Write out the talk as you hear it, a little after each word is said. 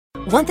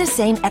Want the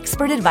same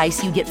expert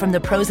advice you get from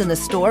the pros in the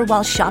store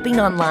while shopping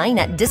online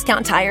at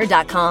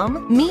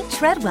DiscountTire.com? Meet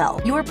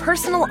Treadwell, your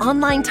personal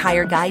online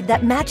tire guide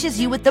that matches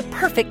you with the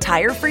perfect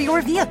tire for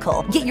your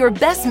vehicle. Get your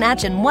best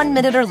match in 1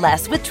 minute or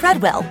less with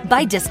Treadwell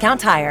by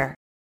Discount Tire.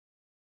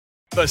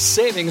 The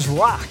savings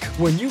rock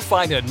when you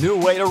find a new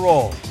way to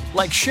roll,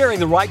 like sharing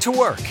the ride to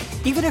work.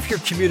 Even if you're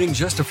commuting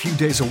just a few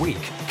days a week,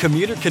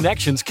 Commuter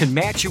Connections can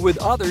match you with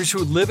others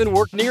who live and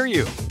work near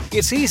you.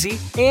 It's easy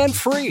and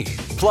free.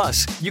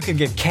 Plus, you can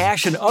get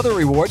cash and other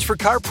rewards for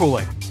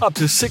carpooling, up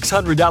to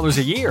 $600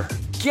 a year.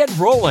 Get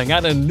rolling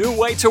on a new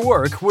way to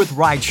work with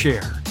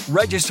rideshare.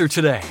 Register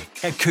today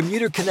at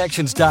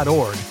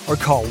commuterconnections.org or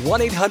call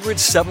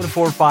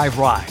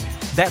 1-800-745-RIDE.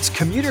 That's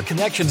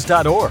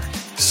commuterconnections.org.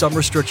 Some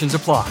restrictions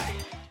apply.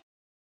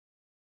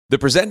 The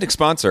presenting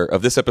sponsor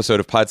of this episode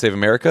of Pod Save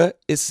America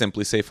is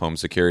Simply Safe Home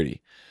Security.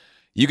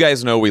 You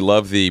guys know we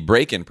love the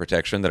break-in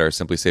protection that our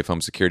Simply Safe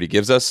Home Security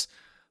gives us,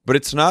 but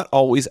it's not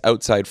always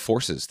outside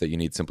forces that you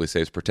need Simply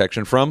Safe's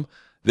protection from.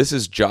 This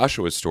is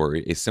Joshua's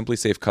story, a Simply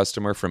Safe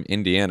customer from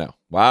Indiana.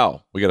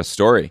 Wow, we got a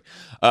story.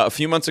 A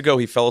few months ago,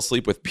 he fell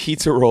asleep with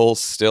pizza rolls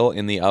still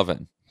in the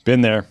oven.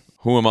 Been there.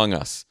 Who among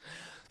us?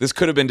 This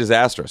could have been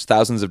disastrous.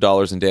 Thousands of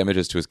dollars in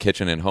damages to his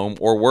kitchen and home,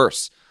 or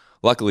worse.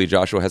 Luckily,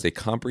 Joshua has a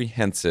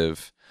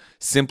comprehensive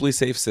Simply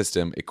Safe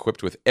system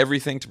equipped with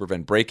everything to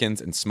prevent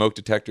break-ins and smoke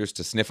detectors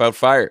to sniff out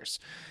fires.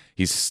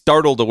 He's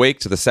startled awake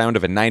to the sound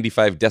of a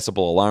 95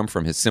 decibel alarm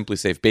from his Simply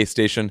Safe base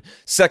station.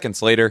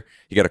 Seconds later,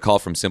 he got a call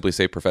from Simply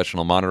Safe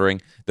Professional Monitoring.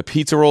 The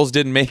pizza rolls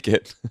didn't make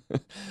it,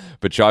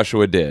 but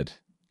Joshua did.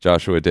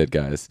 Joshua did,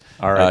 guys.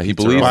 All right. He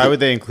believes Why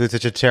would they include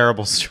such a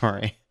terrible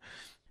story?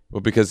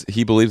 Well, because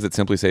he believes that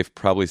Simply Safe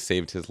probably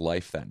saved his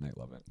life that night.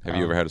 Love it. Have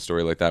you ever had a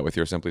story like that with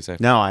your Simply Safe?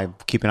 No, I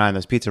keep an eye on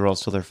those pizza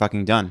rolls till they're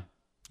fucking done,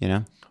 you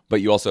know? But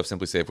you also have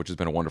Simply Safe, which has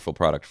been a wonderful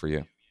product for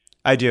you.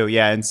 I do,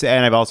 yeah. And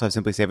I've also have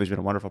Simply Safe, which has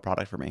been a wonderful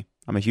product for me.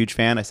 I'm a huge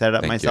fan. I set it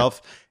up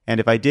myself. And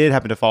if I did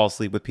happen to fall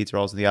asleep with pizza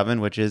rolls in the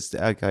oven, which is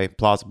okay,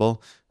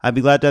 plausible, I'd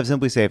be glad to have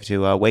Simply Safe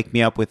to wake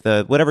me up with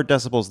whatever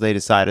decibels they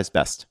decide is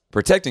best.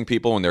 Protecting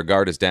people when their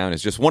guard is down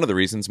is just one of the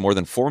reasons more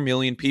than 4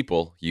 million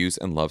people use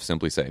and love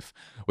Simply Safe.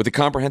 With a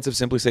comprehensive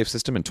Simply Safe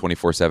system and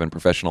 24/7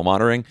 professional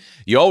monitoring,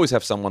 you always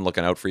have someone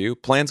looking out for you.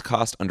 Plans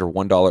cost under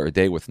 $1 a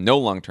day with no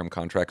long-term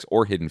contracts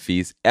or hidden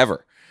fees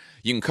ever.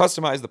 You can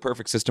customize the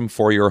perfect system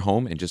for your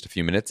home in just a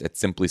few minutes at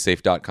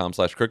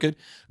simplysafe.com/crooked.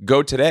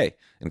 Go today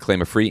and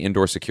claim a free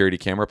indoor security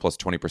camera plus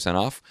 20%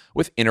 off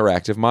with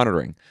interactive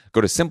monitoring.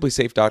 Go to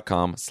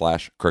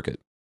simplysafe.com/crooked.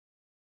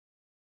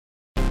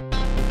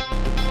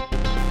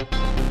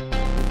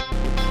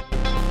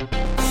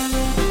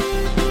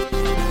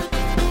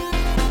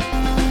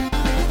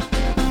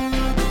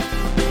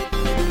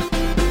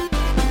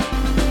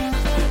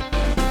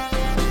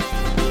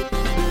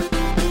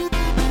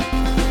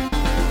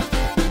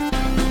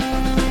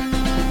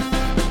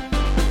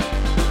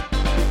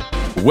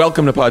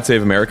 Welcome to Pod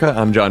Save America.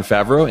 I'm John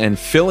Favreau, and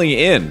filling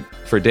in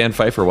for Dan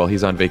Pfeiffer while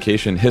he's on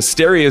vacation,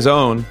 Hysteria's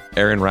own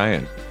Aaron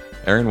Ryan.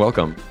 Aaron,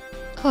 welcome.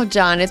 Oh,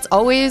 John, it's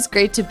always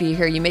great to be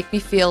here. You make me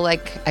feel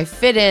like I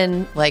fit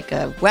in like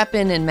a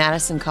weapon in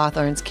Madison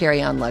Cawthorn's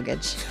carry-on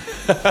luggage.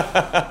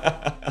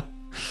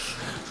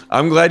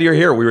 I'm glad you're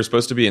here. We were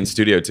supposed to be in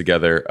studio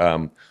together,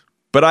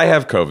 but I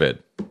have COVID,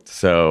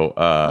 so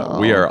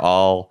we are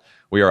all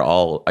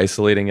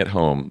isolating at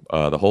home,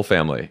 the whole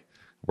family.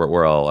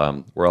 We're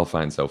all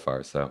fine so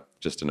far, so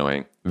just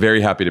annoying.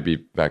 Very happy to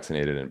be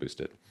vaccinated and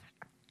boosted.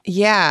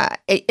 Yeah,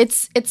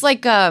 it's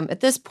like at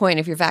this point,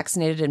 if you're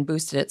vaccinated and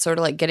boosted, it's sort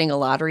of like getting a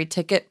lottery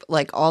ticket.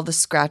 Like all the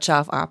scratch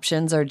off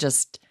options are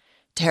just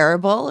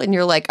terrible, and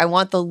you're like, I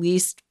want the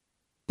least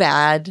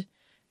bad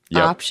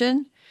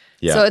option.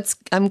 Yeah. So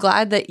I'm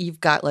glad that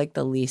you've got like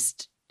the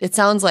least. It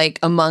sounds like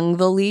among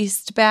the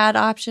least bad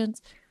options.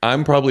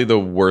 I'm probably the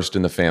worst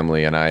in the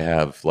family, and I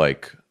have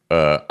like.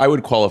 I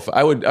would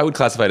classify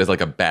it as like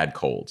a bad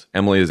cold.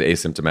 Emily is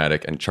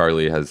asymptomatic, and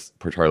Charlie has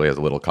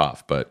a little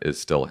cough, but is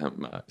still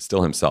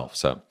himself.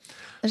 So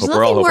there's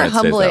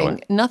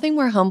nothing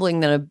more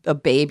humbling than a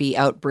baby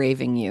out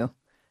braving you.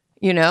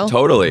 You know,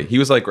 totally. He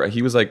was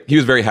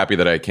very happy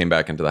that I came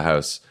back into the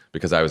house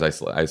because I was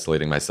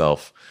isolating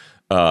myself.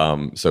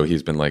 So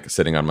he's been like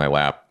sitting on my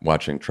lap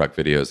watching truck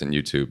videos and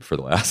YouTube for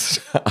the last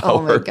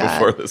hour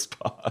before this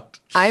pod.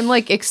 I'm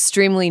like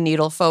extremely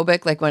needle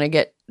phobic. Like when I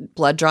get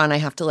blood drawn, I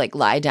have to like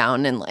lie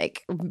down and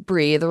like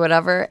breathe or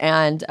whatever.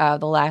 And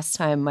the last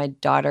time my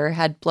daughter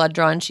had blood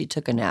drawn, she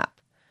took a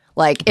nap.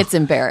 Like it's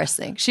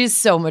embarrassing. She's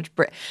so much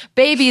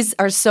babies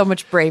are so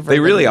much braver. They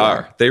really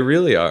are. They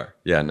really are.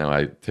 Yeah, no,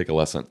 I take a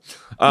lesson.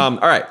 All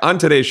right, on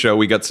today's show,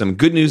 we got some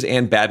good news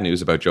and bad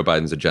news about Joe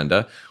Biden's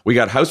agenda. We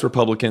got House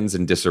Republicans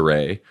in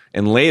disarray.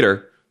 And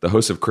later, the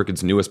hosts of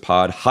Crooked's newest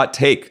pod, Hot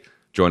Take,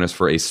 join us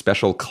for a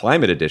special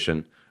climate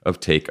edition of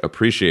Take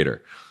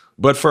Appreciator.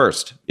 But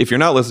first, if you're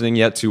not listening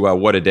yet to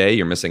What a Day,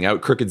 you're missing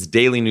out. Crooked's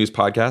daily news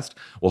podcast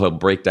will help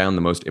break down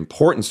the most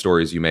important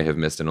stories you may have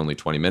missed in only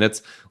 20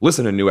 minutes.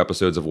 Listen to new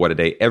episodes of What a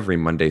Day every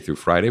Monday through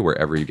Friday,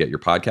 wherever you get your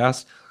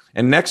podcasts.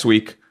 And next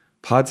week,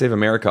 Pod Save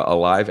America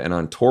Alive and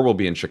on tour will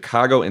be in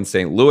Chicago and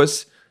St.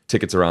 Louis.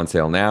 Tickets are on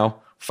sale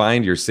now.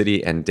 Find your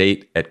city and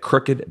date at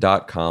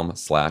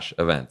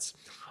crooked.com/events.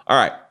 All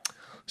right.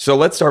 So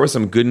let's start with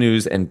some good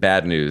news and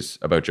bad news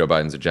about Joe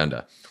Biden's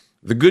agenda.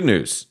 The good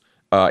news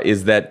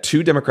is that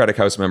 2 Democratic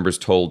House members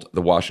told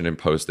the Washington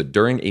Post that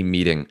during a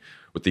meeting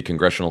with the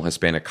Congressional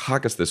Hispanic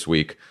Caucus this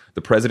week,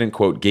 the president,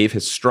 quote, gave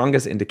his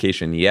strongest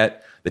indication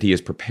yet that he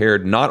is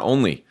prepared not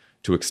only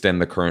to extend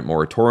the current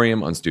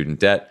moratorium on student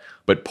debt,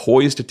 but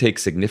poised to take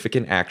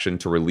significant action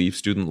to relieve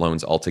student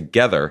loans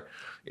altogether,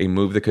 a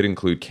move that could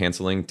include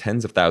canceling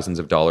tens of thousands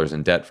of dollars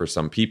in debt for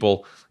some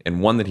people,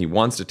 and one that he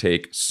wants to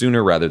take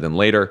sooner rather than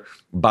later.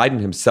 Biden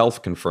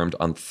himself confirmed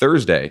on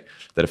Thursday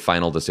that a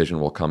final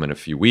decision will come in a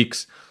few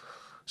weeks.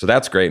 So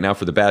that's great. Now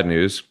for the bad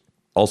news,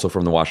 also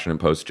from the Washington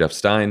Post, Jeff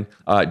Stein.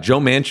 Joe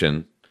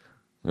Manchin.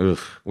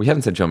 We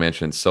haven't said Joe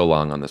Manchin in so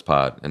long on this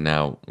pod, and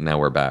now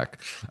we're back.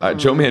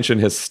 Joe Manchin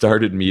has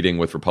started meeting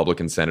with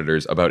Republican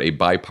senators about a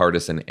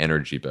bipartisan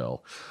energy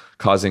bill,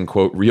 causing,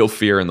 quote, real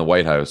fear in the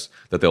White House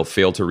that they'll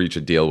fail to reach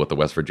a deal with the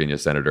West Virginia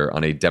senator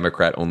on a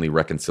Democrat-only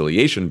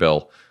reconciliation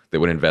bill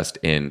that would invest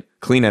in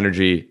clean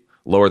energy,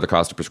 lower the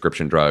cost of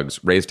prescription drugs,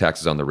 raise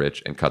taxes on the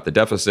rich, and cut the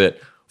deficit,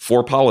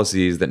 4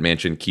 policies that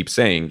Manchin keeps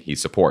saying he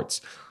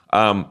supports.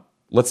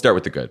 Let's start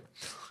with the good.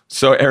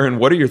 So, Erin,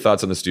 what are your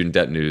thoughts on the student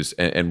debt news,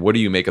 and what do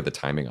you make of the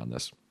timing on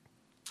this?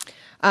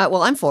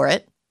 Well, I'm for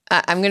it.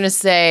 I'm going to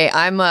say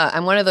I'm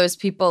one of those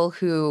people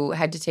who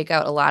had to take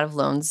out a lot of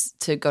loans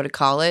to go to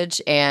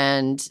college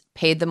and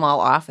paid them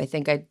all off. I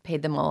think I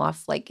paid them all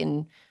off like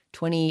in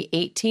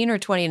 2018 or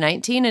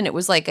 2019, and it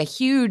was like a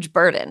huge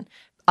burden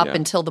up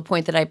until the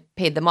point that I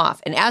paid them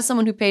off. And as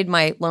someone who paid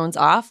my loans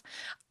off,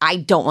 I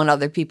don't want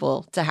other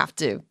people to have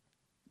to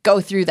go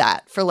through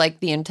that for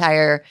like the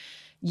entire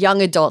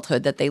young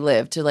adulthood that they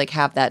live, to like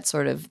have that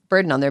sort of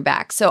burden on their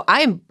back. So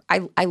I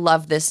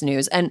love this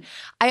news. And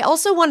I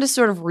also want to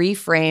sort of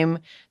reframe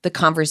the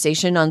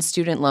conversation on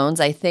student loans.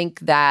 I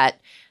think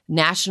that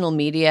national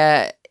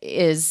media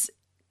is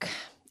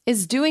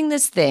doing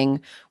this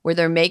thing where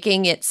they're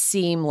making it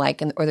seem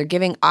like, or they're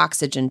giving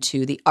oxygen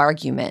to the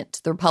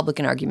argument, the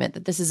Republican argument,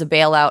 that this is a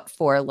bailout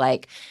for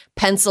like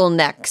pencil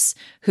necks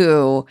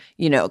who,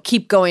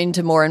 keep going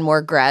to more and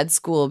more grad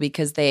school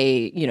because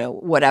they,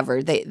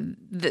 whatever,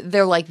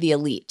 they're like the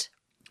elite.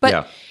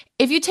 But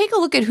if you take a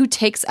look at who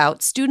takes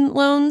out student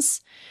loans,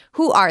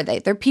 who are they?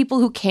 They're people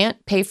who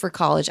can't pay for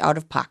college out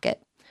of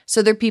pocket.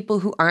 So they're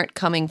people who aren't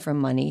coming from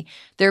money.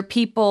 They're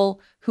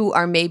people who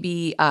are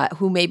maybe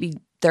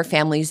their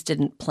families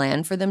didn't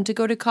plan for them to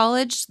go to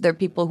college. They're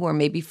people who are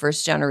maybe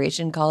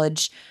first-generation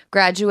college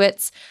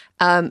graduates.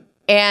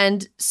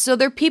 And so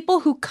they're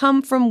people who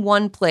come from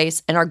one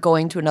place and are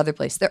going to another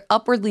place. They're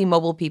upwardly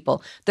mobile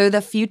people. They're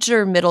the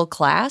future middle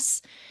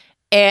class.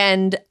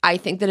 And I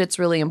think that it's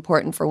really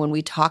important for when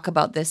we talk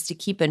about this to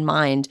keep in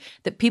mind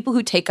that people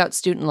who take out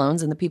student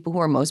loans and the people who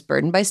are most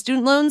burdened by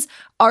student loans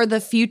are the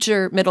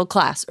future middle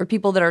class, or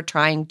people that are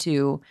trying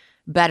to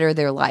better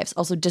their lives,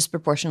 also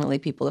disproportionately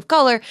people of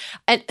color.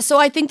 And so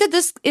I think that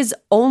this is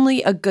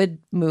only a good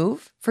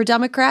move for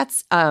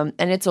Democrats, and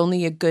it's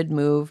only a good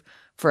move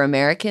for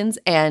Americans.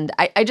 And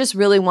I just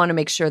really want to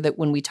make sure that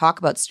when we talk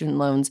about student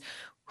loans,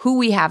 who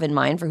we have in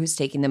mind for who's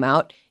taking them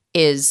out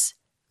is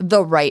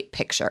the right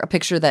picture, a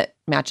picture that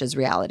matches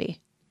reality.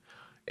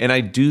 And I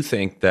do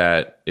think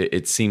that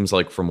it seems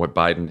like from what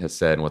Biden has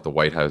said and what the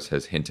White House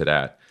has hinted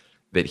at,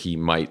 that he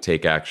might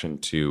take action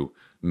to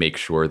make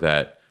sure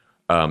that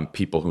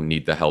people who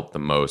need the help the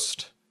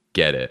most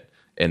get it,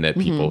 and that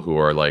people who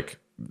are like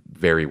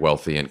very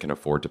wealthy and can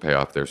afford to pay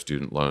off their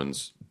student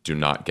loans do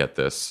not get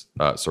this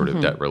sort of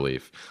debt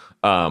relief.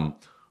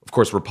 Of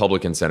course,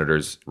 Republican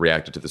senators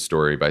reacted to the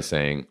story by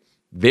saying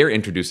they're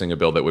introducing a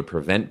bill that would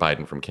prevent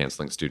Biden from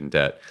canceling student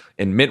debt.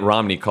 And Mitt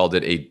Romney called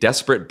it a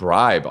desperate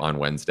bribe on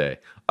Wednesday.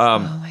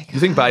 You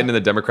think Biden and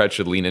the Democrats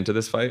should lean into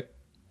this fight?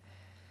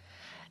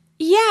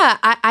 Yeah,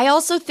 I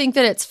also think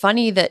that it's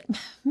funny that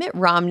Mitt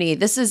Romney,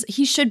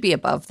 he should be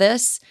above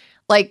this.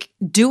 Like,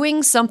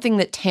 doing something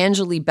that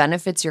tangibly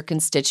benefits your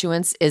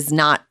constituents is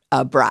not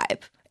a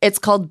bribe. It's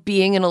called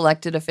being an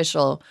elected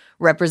official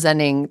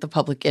representing the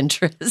public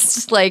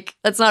interest. Like,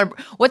 that's not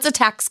what's a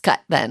tax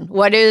cut then?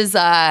 What is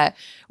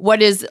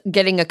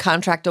getting a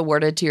contract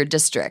awarded to your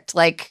district?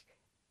 Like,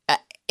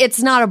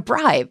 it's not a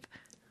bribe.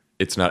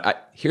 It's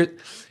not.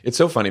 It's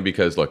so funny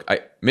because look,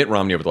 Mitt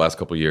Romney over the last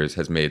couple of years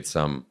has made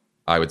some,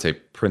 I would say,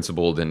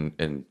 principled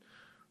and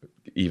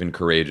even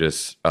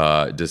courageous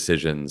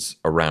decisions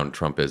around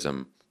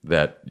Trumpism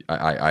that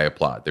I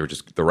applaud. They were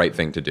just the right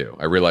thing to do.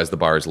 I realize the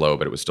bar is low,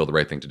 but it was still the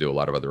right thing to do. A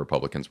lot of other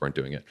Republicans weren't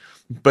doing it.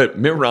 But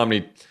Mitt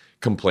Romney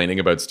complaining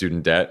about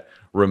student debt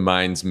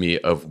reminds me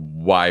of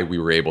why we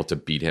were able to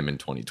beat him in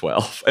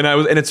 2012.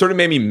 And it sort of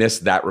made me miss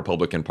that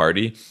Republican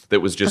Party that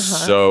was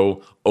just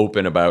so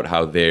open about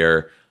how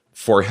their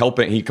for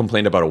helping. He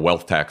complained about a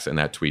wealth tax in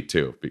that tweet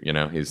too. You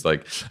know, he's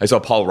like, I saw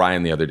Paul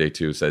Ryan the other day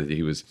too, said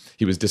he was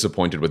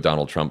disappointed with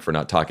Donald Trump for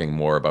not talking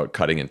more about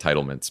cutting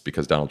entitlements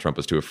because Donald Trump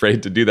was too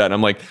afraid to do that. And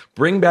I'm like,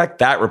 bring back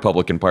that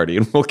Republican Party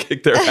and we'll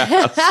kick their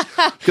ass.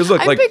 Because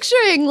look, I'm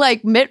picturing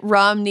like Mitt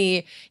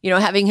Romney,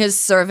 having his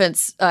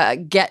servants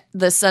get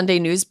the Sunday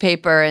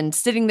newspaper and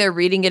sitting there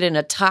reading it in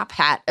a top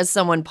hat as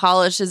someone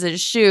polishes his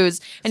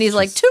shoes. And he's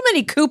like, too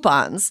many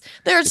coupons.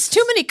 There's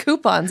too many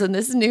coupons in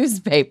this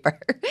newspaper.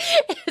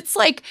 It's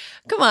like,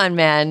 come on,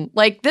 man.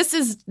 Like, this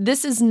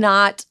is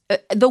not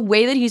the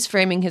way that he's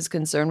framing his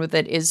concern with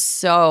it is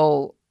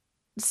so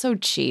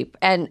cheap.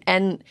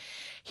 And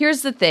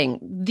here's the thing.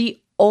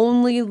 The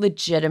only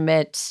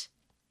legitimate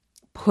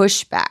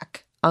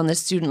pushback on the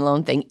student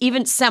loan thing,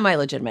 even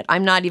semi-legitimate,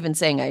 I'm not even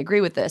saying I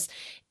agree with this,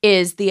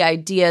 is the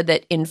idea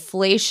that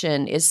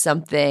inflation is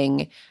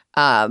something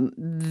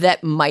that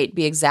might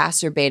be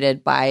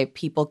exacerbated by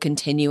people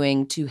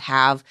continuing to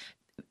have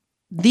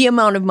the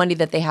amount of money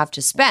that they have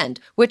to spend,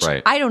 which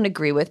right. I don't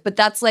agree with, but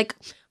that's like,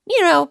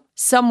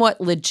 somewhat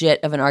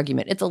legit of an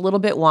argument. It's a little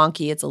bit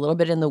wonky. It's a little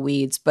bit in the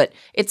weeds, but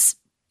it's,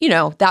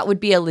 that would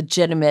be a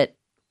legitimate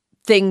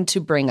thing to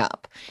bring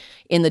up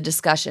in the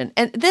discussion.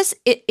 And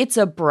it's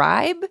a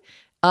bribe.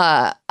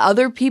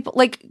 Other people,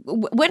 like,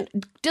 when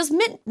does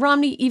Mitt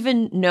Romney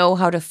even know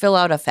how to fill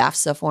out a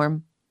FAFSA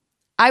form?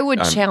 I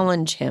would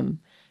challenge him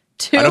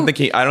to. I don't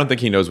think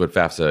he knows what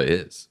FAFSA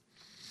is.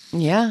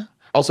 Yeah.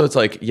 Also, it's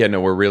like,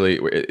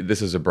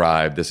 this is a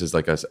bribe. This is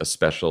like a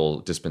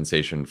special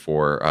dispensation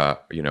for,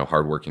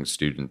 hardworking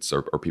students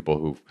or people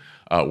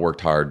who've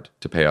worked hard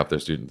to pay off their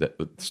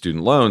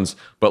student loans.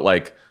 But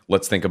like,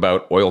 let's think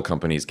about oil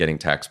companies getting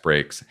tax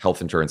breaks, health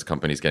insurance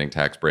companies getting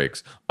tax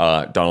breaks.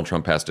 Donald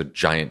Trump passed a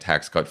giant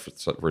tax cut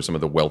for some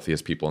of the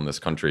wealthiest people in this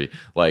country.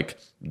 Like,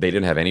 they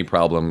didn't have any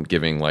problem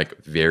giving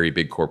like very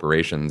big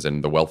corporations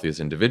and the wealthiest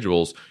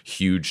individuals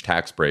huge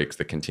tax breaks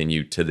that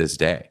continue to this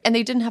day. And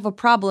they didn't have a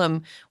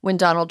problem when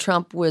Donald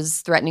Trump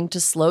was threatening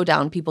to slow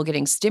down people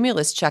getting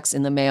stimulus checks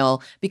in the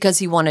mail because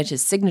he wanted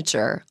his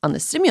signature on the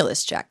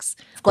stimulus checks.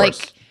 Of course.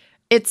 Like,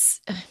 it's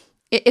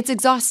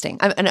exhausting.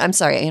 I'm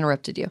sorry, I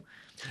interrupted you.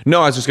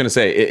 No, I was just going to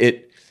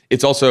say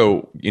it's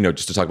also,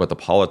 just to talk about the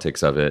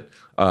politics of it,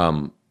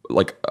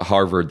 like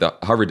Harvard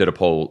did a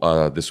poll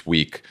this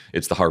week.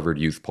 It's the Harvard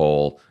Youth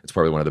Poll. It's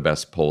probably one of the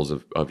best polls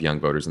of young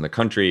voters in the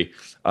country.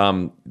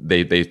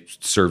 They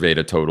surveyed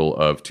a total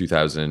of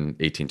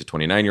 2,018 to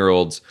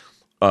 29-year-olds.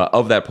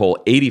 Of that poll,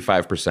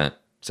 85%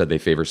 said they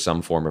favor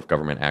some form of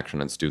government action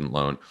on student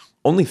loan.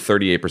 Only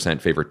 38%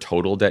 favor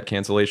total debt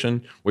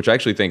cancellation, which I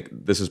actually think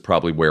this is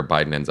probably where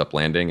Biden ends up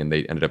landing. And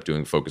they ended up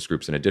doing focus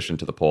groups in addition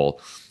to the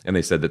poll. And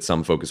they said that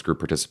some focus group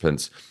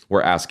participants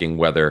were asking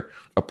whether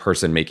a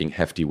person making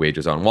hefty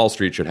wages on Wall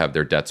Street should have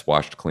their debts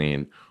washed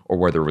clean, or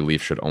whether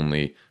relief should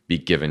only be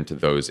given to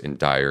those in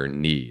dire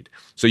need.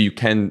 So you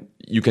can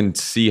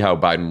see how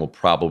Biden will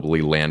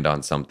probably land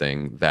on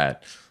something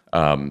that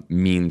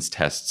means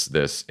tests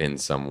this in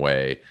some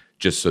way,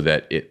 just so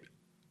that it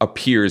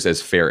appears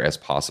as fair as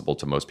possible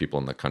to most people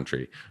in the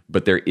country.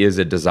 But there is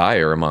a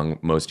desire among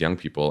most young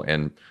people,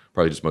 and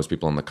probably just most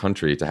people in the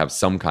country, to have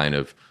some kind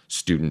of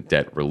student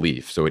debt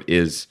relief. So it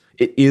is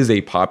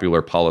a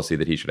popular policy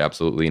that he should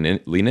absolutely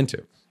lean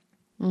into.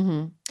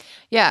 Mm-hmm.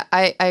 Yeah,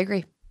 I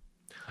agree.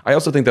 I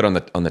also think that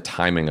on the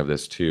timing of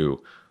this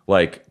too,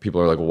 like, people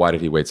are like, well, why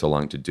did he wait so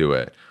long to do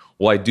it?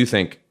 Well, I do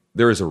think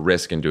there is a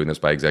risk in doing this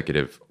by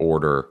executive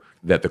order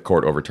that the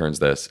court overturns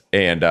this.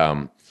 And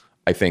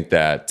I think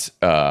that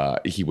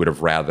he would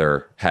have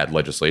rather had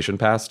legislation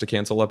passed to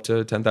cancel up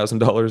to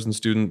 $10,000 in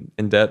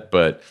student debt.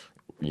 But,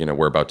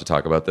 we're about to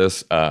talk about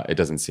this. It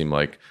doesn't seem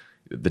like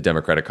the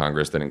Democratic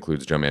Congress that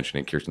includes Joe Manchin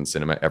and Kyrsten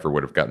Sinema ever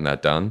would have gotten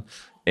that done.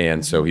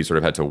 And so he sort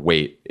of had to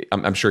wait.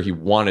 I'm sure he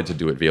wanted to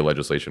do it via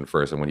legislation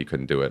first. And when he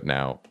couldn't do it,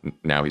 now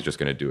he's just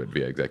going to do it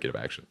via executive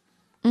action.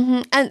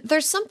 Mm-hmm. And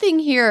there's something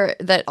here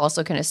that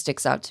also kind of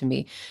sticks out to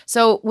me.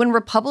 So when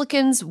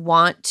Republicans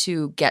want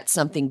to get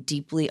something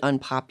deeply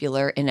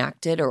unpopular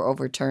enacted or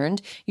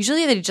overturned,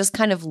 usually they just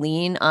kind of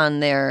lean on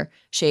their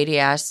shady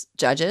ass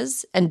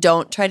judges and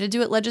don't try to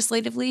do it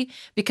legislatively,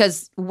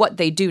 because what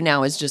they do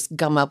now is just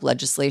gum up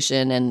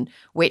legislation and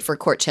wait for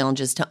court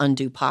challenges to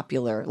undo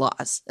popular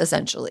laws,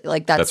 essentially.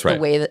 Like that's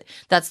right.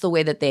 That's the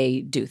way that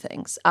they do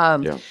things.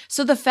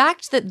 So the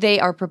fact that they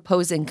are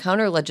proposing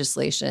counter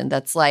legislation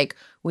that's like,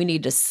 we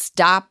need to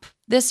stop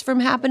this from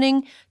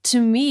happening,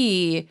 to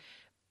me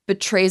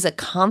betrays a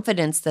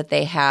confidence that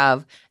they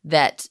have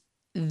that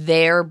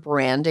their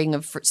branding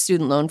of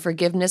student loan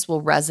forgiveness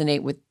will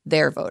resonate with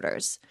their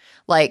voters.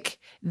 Like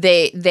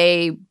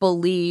they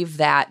believe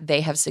that they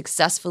have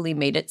successfully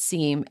made it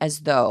seem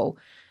as though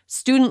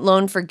student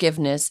loan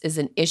forgiveness is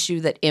an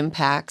issue that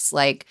impacts,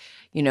 like,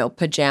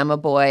 pajama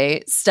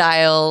boy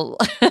style.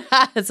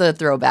 It's a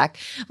throwback.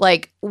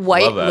 Like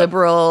white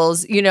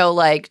liberals,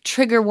 like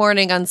trigger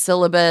warning on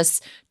syllabus,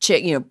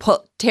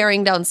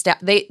 tearing down staff.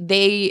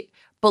 They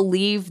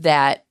believe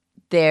that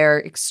their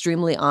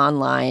extremely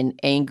online,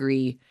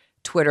 angry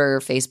Twitter,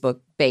 Facebook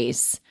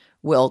base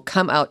will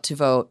come out to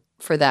vote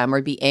for them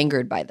or be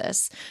angered by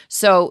this.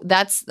 So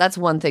that's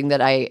one thing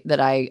that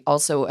I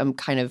also am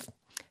kind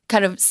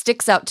of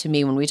sticks out to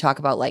me when we talk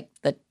about like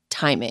the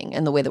timing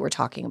and the way that we're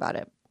talking about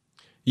it.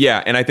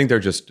 Yeah, and I think they're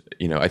just,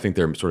 I think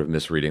they're sort of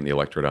misreading the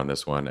electorate on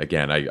this one.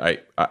 Again, I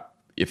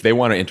if they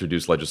want to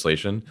introduce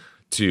legislation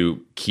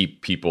to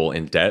keep people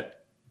in debt,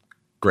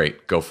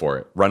 great, go for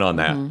it. Run on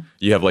that.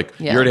 You have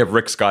you already have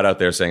Rick Scott out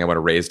there saying, I want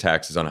to raise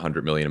taxes on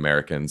 100 million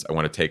Americans. I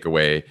want to take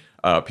away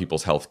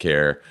people's health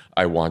care.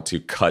 I want to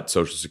cut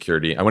Social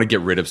Security. I want to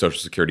get rid of Social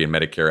Security and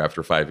Medicare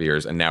after 5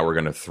 years. And now we're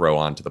going to throw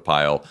onto the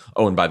pile,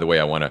 oh, and by the way,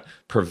 I want to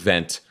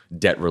prevent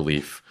debt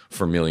relief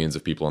for millions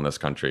of people in this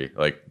country.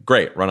 Like,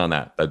 great, run on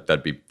that.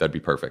 That'd be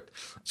perfect.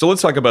 So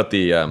let's talk about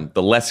the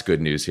less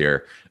good news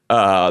here.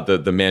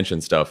 The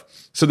Manchin stuff.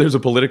 So there's a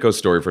Politico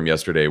story from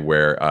yesterday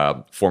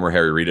where former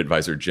Harry Reid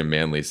advisor Jim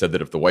Manley said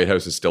that if the White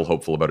House is still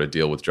hopeful about a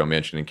deal with Joe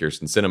Manchin and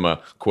Kyrsten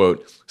Sinema,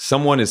 quote,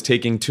 someone is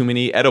taking too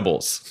many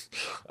edibles.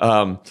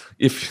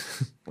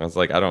 If I was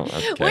like,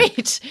 okay.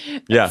 Wait,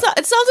 yeah,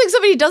 it sounds like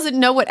somebody doesn't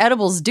know what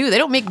edibles do. They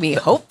don't make me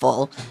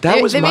hopeful.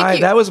 That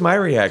was my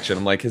reaction.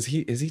 I'm like, is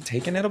he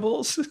taking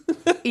edibles?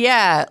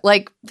 Yeah,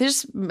 like they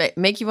just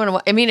make you want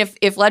to. I mean,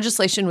 if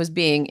legislation was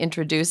being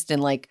introduced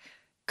in like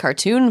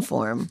cartoon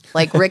form,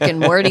 like Rick and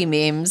Morty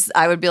memes,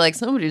 I would be like,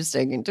 somebody's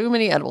taking too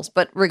many edibles.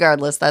 But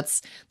regardless,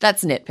 that's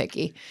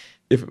nitpicky.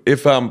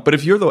 But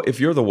if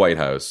you're the White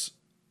House,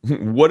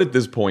 what at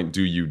this point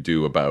do you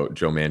do about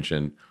Joe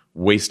Manchin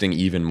wasting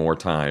even more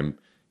time?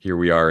 Here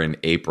we are in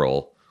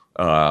April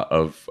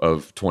of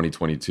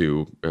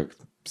 2022,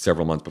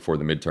 several months before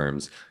the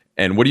midterms.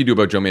 And what do you do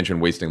about Joe Manchin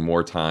wasting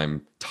more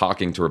time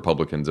talking to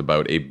Republicans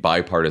about a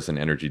bipartisan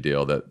energy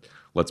deal that,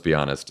 let's be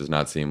honest, does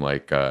not seem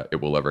like it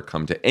will ever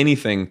come to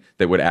anything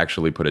that would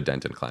actually put a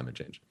dent in climate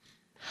change?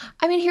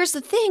 I mean, here's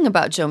the thing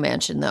about Joe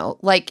Manchin, though.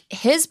 Like,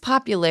 his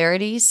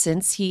popularity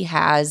since he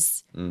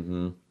has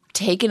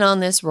taken on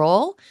this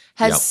role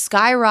has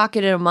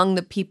skyrocketed among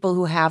the people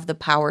who have the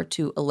power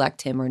to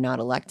elect him or not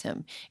elect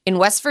him. In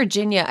West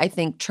Virginia, I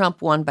think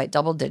Trump won by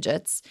double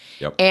digits.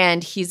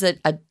 And he's a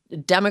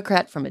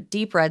Democrat from a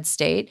deep red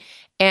state.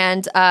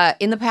 And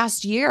in the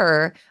past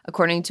year,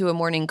 according to a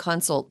Morning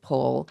Consult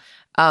poll,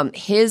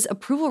 his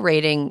approval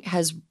rating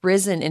has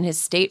risen in his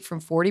state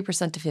from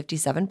 40% to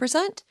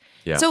 57%.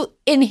 Yeah. So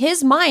in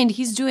his mind,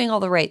 he's doing all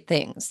the right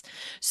things.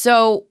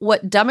 So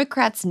what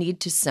Democrats need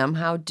to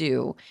somehow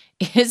do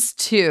is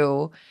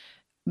to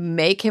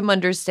make him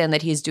understand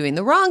that he's doing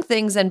the wrong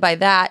things. And by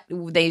that,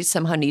 they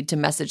somehow need to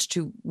message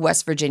to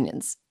West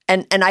Virginians.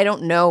 And I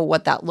don't know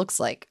what that looks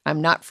like. I'm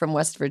not from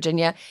West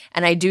Virginia.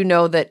 And I do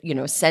know that,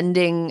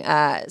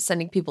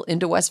 sending people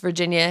into West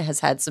Virginia has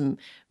had some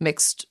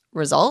mixed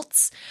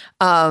results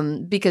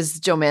because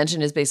Joe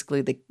Manchin is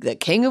basically the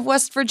king of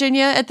West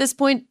Virginia at this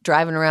point,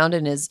 driving around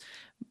in his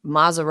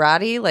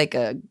Maserati like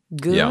a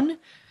goon. Yeah.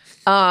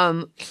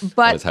 A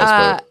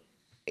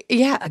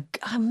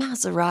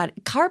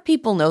Maserati. Car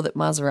people know that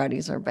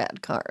Maseratis are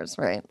bad cars,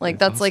 right? Like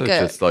that's also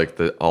just like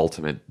the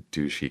ultimate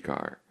douchey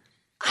car.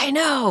 I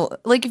know.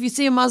 Like if you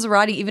see a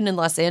Maserati, even in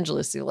Los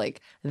Angeles, you're like,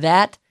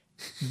 that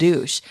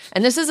douche.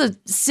 And this is a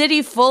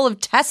city full of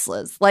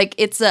Teslas. Like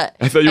it's a.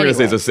 I thought you were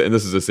going to say, and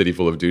this is a city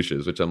full of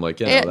douches, which I'm like,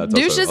 yeah, no, that's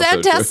douches also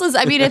and Teslas.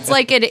 I mean, it's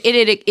like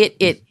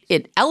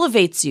it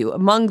elevates you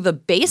among the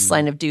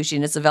baseline of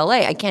douchiness of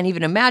LA. I can't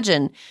even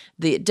imagine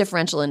the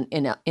differential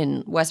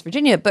in West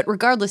Virginia. But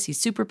regardless, he's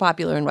super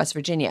popular in West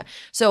Virginia.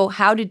 So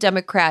how do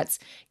Democrats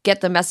get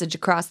the message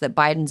across that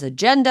Biden's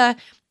agenda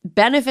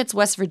benefits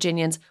West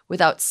Virginians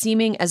without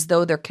seeming as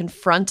though they're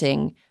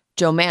confronting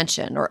Joe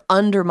Manchin or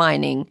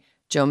undermining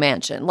Joe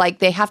Manchin? Like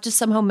they have to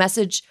somehow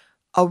message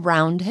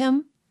around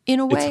him in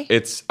a way.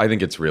 I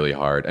think it's really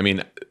hard. I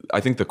mean,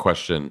 I think the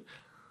question,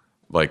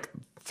 like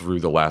through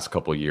the last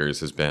couple of years,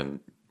 has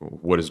been,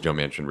 what does Joe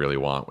Manchin really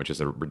want? Which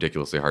is a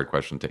ridiculously hard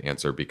question to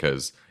answer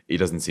because it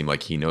doesn't seem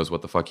like he knows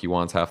what the fuck he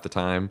wants half the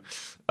time.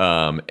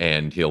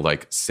 And he'll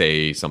like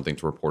say something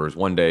to reporters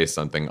one day,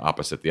 something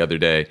opposite the other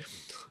day.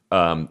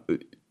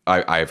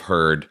 I've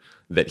heard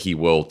that he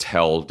will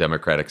tell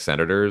Democratic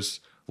senators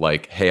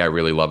like, hey, I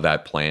really love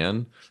that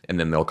plan. And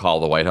then they'll call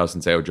the White House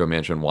and say, oh, Joe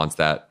Manchin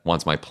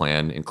wants my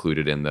plan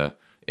included in the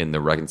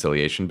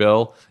reconciliation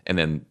bill. And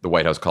then the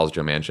White House calls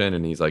Joe Manchin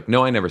and he's like,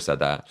 no, I never said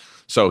that.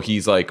 So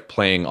he's like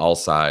playing all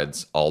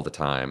sides all the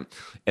time.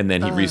 And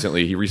then he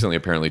recently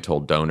apparently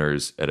told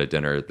donors at a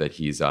dinner that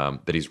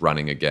he's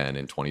running again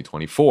in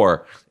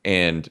 2024.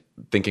 And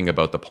thinking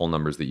about the poll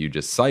numbers that you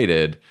just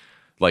cited,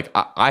 like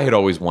I had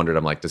always wondered,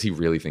 I'm like, does he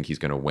really think he's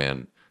going to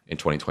win in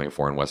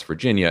 2024 in West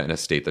Virginia, in a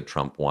state that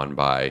Trump won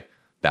by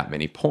that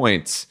many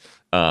points,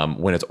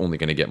 when it's only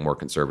going to get more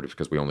conservative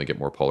because we only get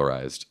more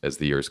polarized as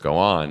the years go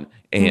on?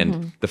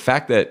 And the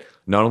fact that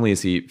not only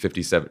does he have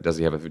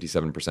a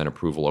 57%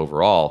 approval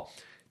overall,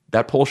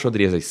 that poll showed that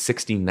he has a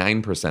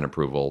 69%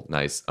 approval,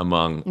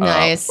 among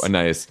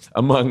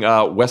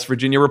West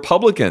Virginia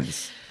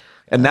Republicans.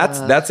 And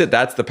that's it.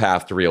 That's the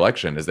path to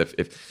re-election. Is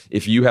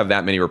if you have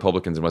that many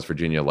Republicans in West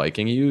Virginia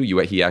liking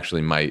he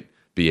actually might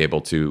be able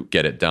to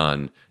get it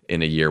done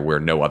in a year where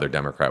no other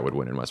Democrat would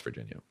win in West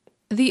Virginia.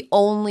 The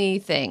only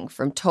thing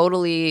from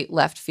totally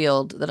left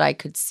field that I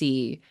could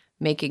see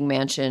making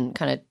Manchin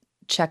kind of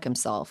check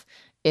himself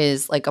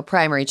is like a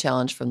primary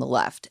challenge from the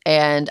left.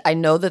 And I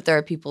know that there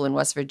are people in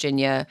West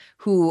Virginia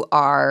who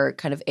are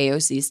kind of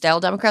AOC style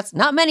Democrats.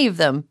 Not many of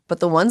them,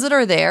 but the ones that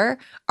are there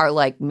are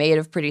like made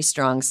of pretty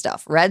strong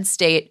stuff. Red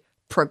state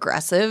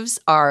progressives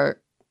are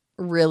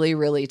really,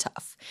 really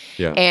tough.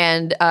 Yeah.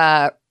 And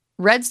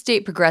red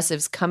state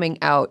progressives coming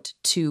out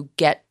to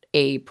get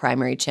a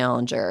primary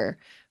challenger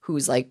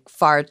who's like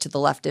far to the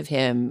left of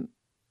him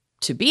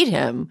to beat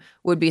him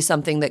would be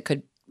something that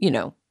could,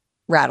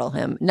 rattle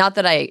him. Not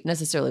that I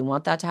necessarily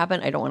want that to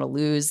happen. I don't want to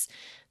lose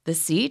the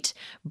seat,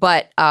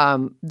 but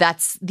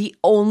that's the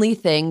only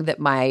thing that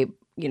my,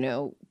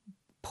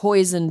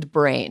 poisoned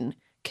brain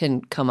can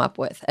come up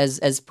with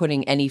as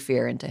putting any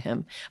fear into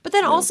him. But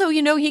then also,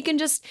 he can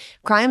just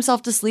cry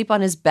himself to sleep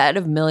on his bed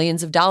of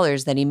millions of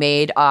dollars that he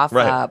made off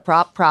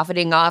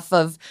profiting off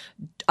of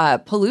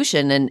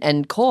pollution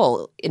and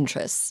coal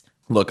interests.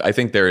 Look, I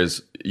think there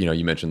is,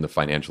 you mentioned the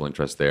financial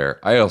interest there.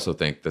 I also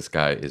think this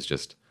guy is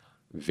just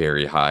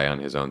very high on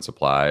his own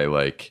supply.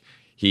 Like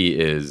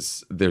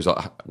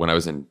when I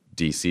was in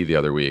DC the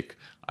other week,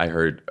 I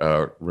heard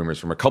rumors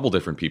from a couple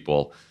different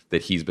people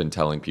that he's been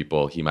telling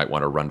people he might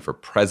want to run for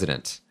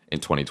president in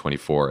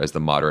 2024 as the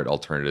moderate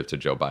alternative to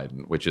Joe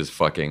Biden, which is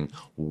fucking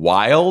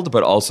wild.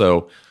 But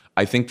also,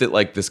 I think that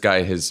like this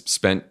guy has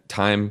spent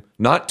time,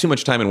 not too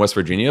much time in West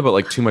Virginia, but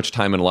like too much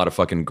time in a lot of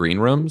fucking green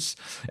rooms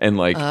and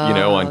like,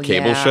 on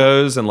cable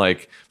shows and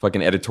like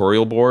fucking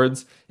editorial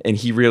boards. And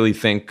he really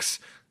thinks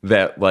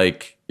that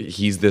like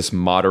he's this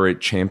moderate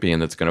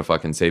champion that's going to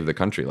fucking save the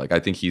country. Like I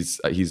think he's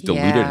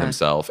deluded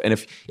himself. And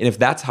if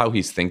that's how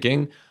he's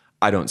thinking,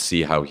 I don't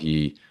see how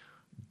he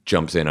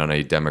jumps in on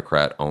a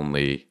Democrat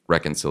only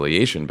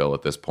reconciliation bill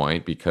at this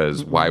point,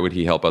 because why would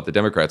he help out the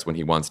Democrats when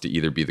he wants to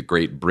either be the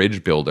great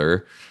bridge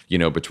builder,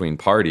 between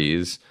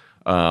parties,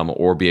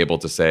 or be able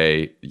to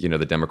say,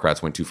 the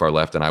Democrats went too far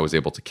left and I was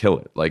able to kill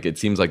it. Like it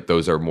seems like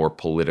those are more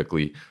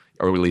politically,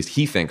 or at least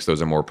he thinks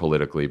those are more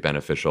politically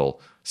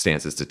beneficial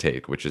stances to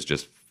take, which is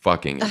just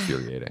fucking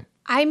infuriating.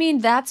 I mean,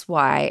 that's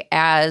why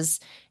as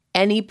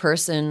any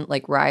person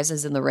like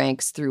rises in the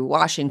ranks through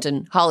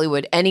Washington,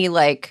 Hollywood, any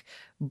like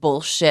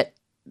bullshit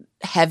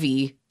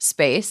heavy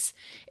space,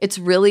 it's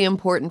really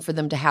important for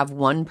them to have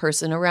one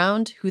person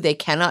around who they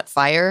cannot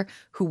fire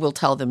who will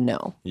tell them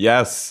no.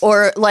 Yes.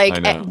 Or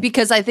like,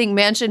 because I think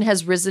Manchin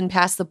has risen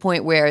past the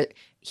point where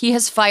he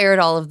has fired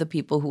all of the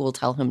people who will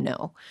tell him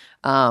no.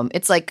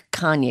 It's like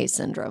Kanye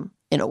syndrome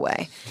in a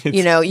way.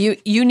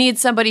 You need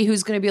somebody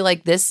who's going to be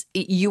like this.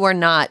 You are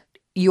not,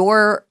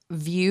 your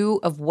view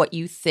of what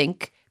you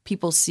think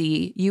people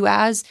see you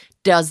as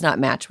does not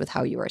match with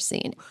how you are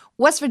seen.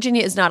 West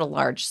Virginia is not a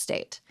large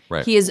state.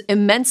 Right. He is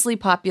immensely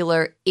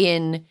popular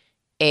in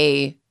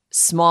a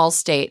small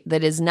state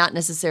that is not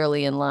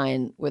necessarily in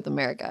line with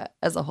America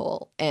as a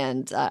whole.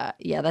 And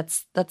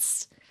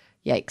that's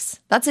yikes.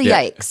 That's a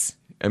yikes.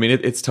 I mean,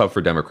 it's tough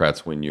for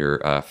Democrats when your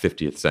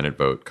 50th Senate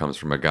vote comes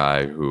from a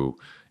guy who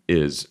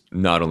is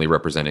not only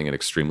representing an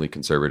extremely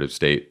conservative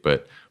state,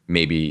 but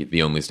maybe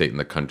the only state in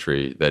the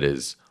country that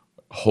is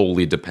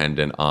wholly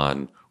dependent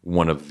on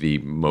one of the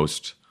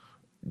most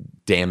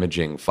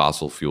damaging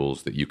fossil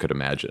fuels that you could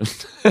imagine.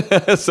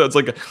 So it's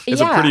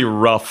a pretty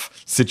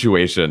rough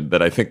situation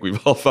that I think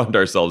we've all found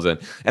ourselves in.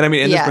 And I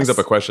mean, and this brings up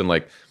a question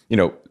like,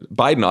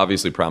 Biden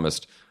obviously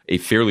promised a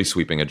fairly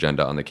sweeping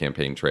agenda on the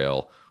campaign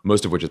trail,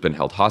 most of which has been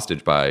held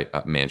hostage by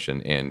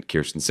Manchin and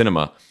Kyrsten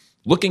Sinema.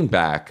 Looking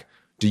back,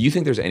 do you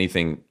think there's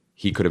anything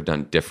he could have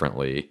done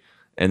differently?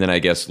 And then I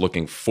guess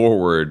looking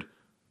forward,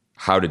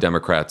 how do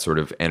Democrats sort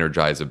of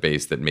energize a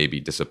base that may be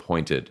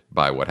disappointed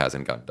by what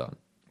hasn't gotten done?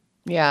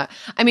 Yeah.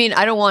 I mean,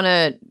 I don't want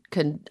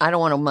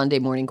to Monday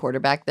morning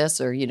quarterback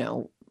this or,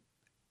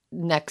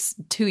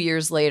 next 2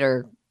 years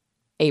later,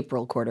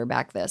 April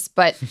quarterback this.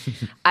 But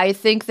I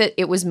think that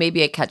it was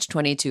maybe a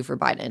catch-22 for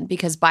Biden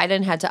because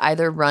Biden had to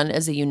either run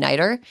as a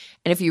uniter.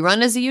 And if you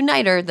run as a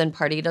uniter, then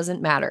party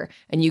doesn't matter.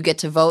 And you get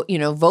to vote,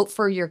 vote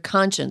for your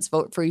conscience,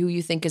 vote for who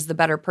you think is the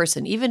better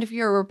person. Even if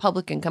you're a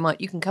Republican,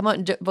 you can come out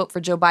and vote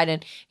for Joe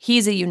Biden.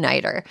 He's a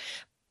uniter.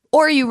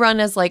 Or you run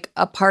as like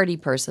a party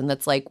person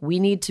that's like, we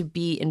need to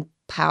be in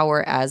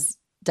power as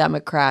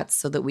Democrats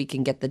so that we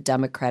can get the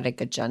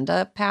Democratic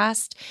agenda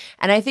passed.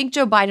 And I think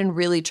Joe Biden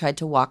really tried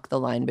to walk the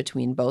line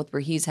between both, where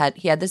he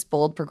had this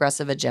bold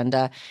progressive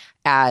agenda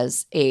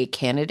as a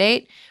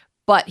candidate,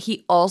 but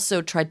he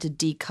also tried to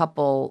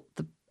decouple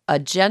the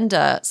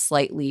agenda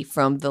slightly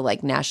from the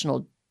like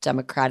national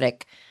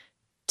Democratic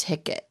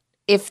ticket,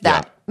 if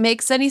that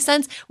makes any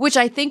sense, which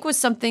I think was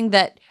something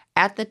that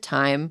at the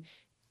time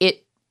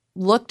it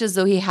looked as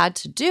though he had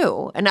to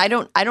do. And I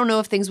don't know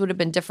if things would have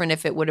been different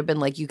if it would have been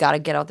like, you got to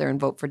get out there and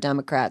vote for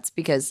Democrats,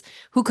 because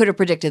who could have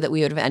predicted that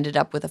we would have ended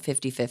up with a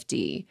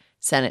 50-50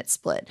 Senate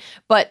split?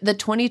 But the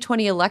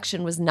 2020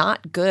 election was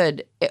not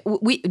good.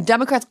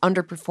 Democrats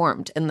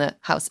underperformed in the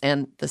House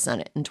and the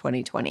Senate in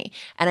 2020.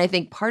 And I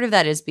think part of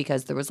that is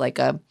because there was like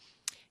a,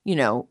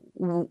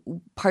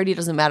 party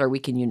doesn't matter, we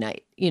can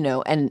unite,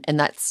 and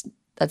that's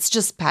That's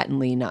just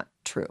patently not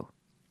true.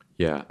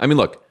 Yeah. I mean,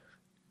 look,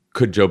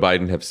 could Joe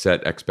Biden have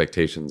set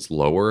expectations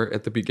lower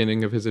at the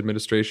beginning of his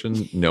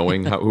administration,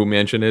 knowing who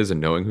Manchin is and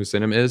knowing who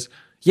Sinema is?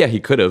 Yeah, he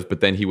could have, but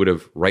then he would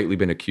have rightly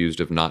been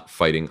accused of not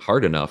fighting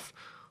hard enough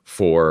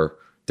for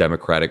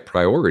Democratic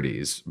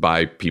priorities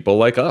by people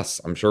like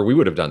us. I'm sure we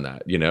would have done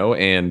that,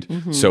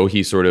 And so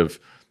he sort of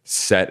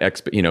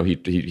set,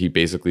 he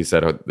basically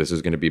said, oh, this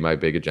is going to be my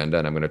big agenda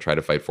and I'm going to try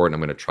to fight for it and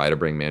I'm going to try to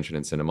bring Manchin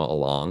and Sinema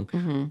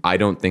along. I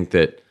don't think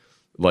that,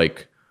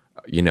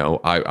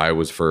 I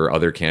was for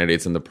other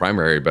candidates in the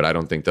primary, but I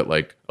don't think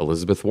that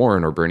Elizabeth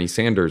Warren or Bernie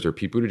Sanders or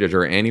Pete Buttigieg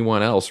or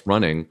anyone else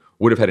running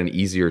would have had an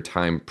easier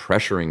time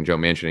pressuring Joe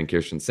Manchin and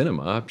Kyrsten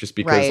Sinema just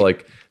because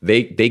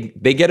they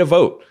get a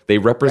vote. They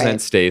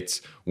represent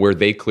states where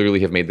they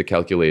clearly have made the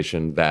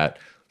calculation that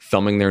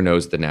thumbing their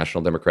nose at the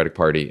National Democratic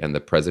Party and the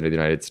President of the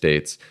United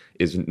States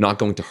is not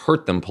going to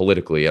hurt them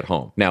politically at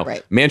home. Now,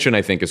 Manchin,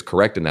 I think, is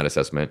correct in that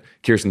assessment.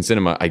 Kyrsten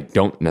Sinema, I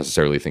don't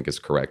necessarily think is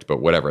correct,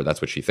 but whatever.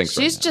 That's what she thinks.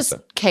 She's just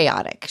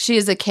chaotic. She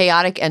is a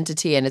chaotic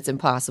entity, and it's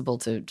impossible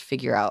to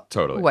figure out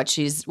what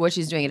she's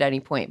doing at any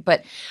point.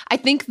 But I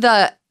think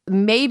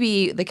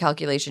maybe the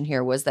calculation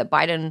here was that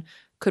Biden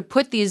could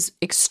put these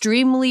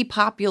extremely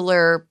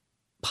popular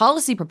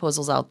policy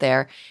proposals out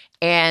there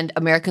and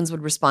Americans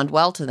would respond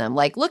well to them.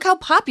 Like, look how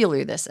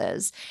popular this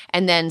is.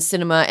 And then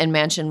Sinema and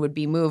Manchin would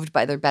be moved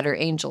by their better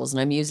angels. And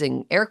I'm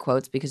using air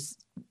quotes because,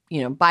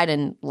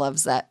 Biden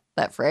loves that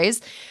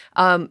phrase,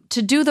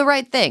 to do the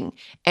right thing.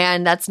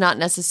 And that's not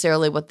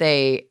necessarily what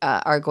they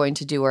are going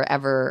to do or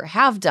ever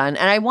have done.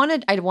 And I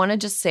want to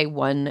just say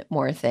one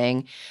more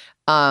thing.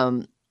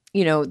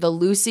 The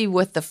Lucy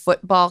with the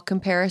football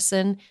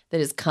comparison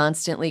that is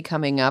constantly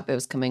coming up. It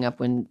was coming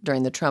up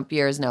during the Trump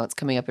years. Now it's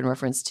coming up in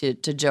reference to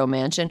Joe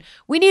Manchin.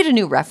 We need a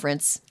new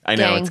reference. I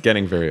know, it's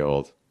getting very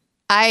old.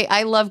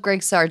 I love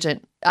Greg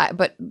Sargent,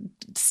 but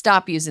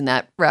stop using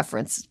that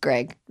reference,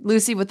 Greg.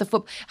 Lucy with the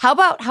football. How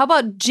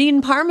about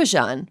Gene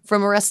Parmesan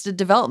from Arrested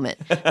Development?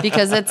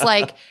 Because it's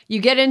like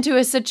you get into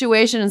a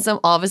situation and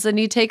all of a sudden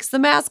he takes the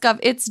mask off.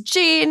 It's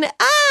Gene.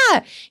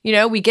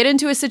 We get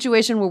into a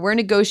situation where we're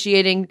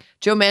negotiating.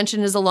 Joe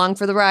Manchin is along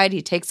for the ride.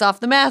 He takes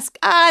off the mask.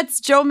 It's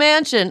Joe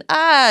Manchin.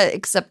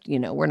 Except,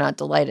 we're not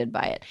delighted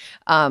by it.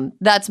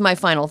 That's my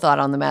final thought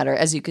on the matter.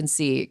 As you can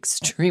see,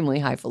 extremely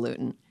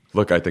highfalutin.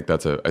 Look, I think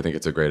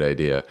it's a great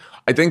idea.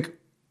 I think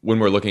when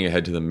we're looking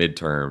ahead to the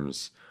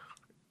midterms,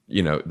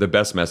 the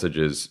best message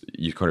is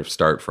you kind of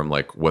start from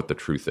what the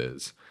truth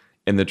is.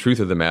 And the truth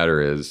of the matter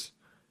is,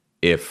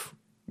 if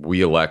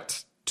we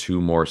elect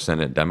 2 more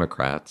Senate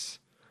Democrats,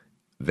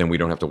 then we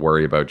don't have to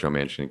worry about Joe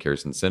Manchin and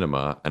Kyrsten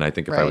Sinema. And I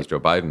think if I was Joe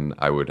Biden,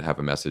 I would have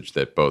a message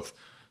that both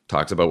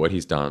talks about what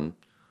he's done,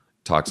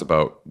 talks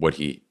about what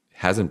he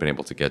hasn't been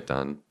able to get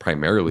done,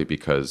 primarily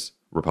because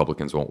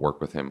Republicans won't work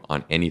with him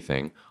on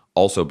anything.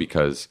 Also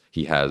because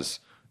he has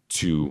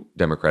 2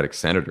 Democratic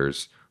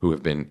senators who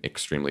have been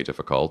extremely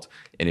difficult.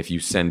 And if you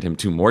send him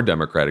 2 more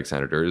Democratic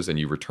senators and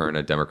you return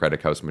a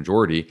Democratic House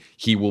majority,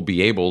 he will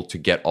be able to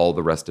get all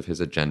the rest of his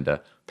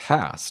agenda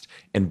passed.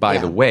 And by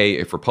the way,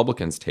 if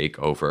Republicans take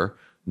over,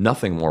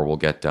 nothing more will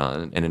get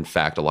done. And in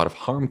fact, a lot of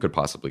harm could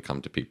possibly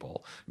come to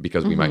people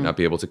because we might not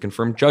be able to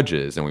confirm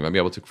judges and we might be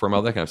able to confirm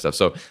all that kind of stuff.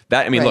 So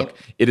look,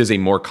 it is a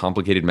more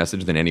complicated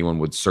message than anyone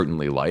would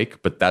certainly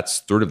like, but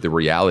that's sort of the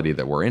reality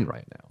that we're in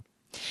right now.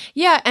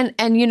 Yeah,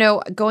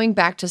 and going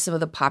back to some of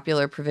the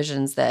popular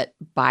provisions that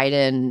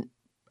Biden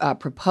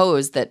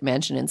proposed that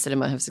Manchin and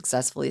Sinema have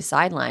successfully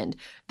sidelined,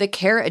 the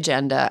CARE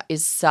agenda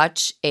is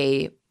such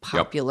a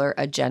popular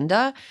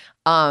agenda,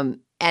 and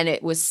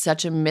it was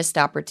such a missed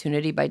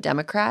opportunity by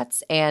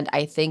Democrats. And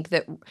I think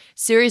that,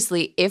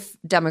 seriously, if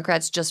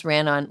Democrats just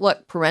ran on,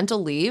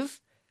 parental leave,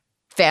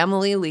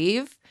 family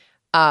leave,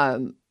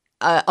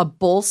 a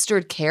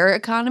bolstered care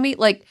economy.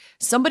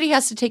 Somebody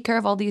has to take care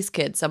of all these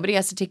kids. Somebody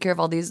has to take care of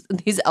all these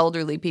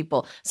elderly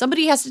people.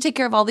 Somebody has to take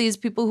care of all these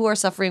people who are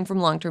suffering from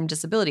long-term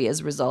disability as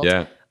a result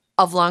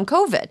of long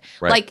COVID.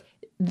 Right.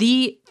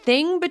 The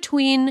thing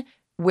between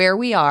where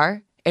we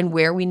are and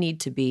where we need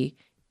to be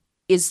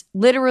is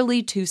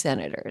literally 2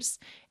 senators.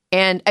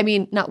 And I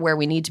mean, not where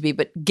we need to be,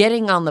 but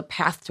getting on the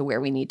path to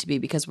where we need to be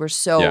because we're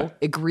so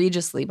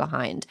egregiously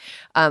behind.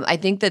 I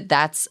think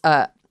that's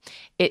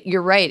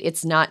you're right.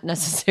 It's not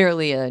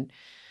necessarily a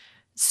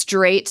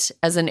straight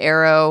as an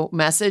arrow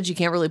message. You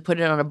can't really put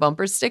it on a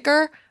bumper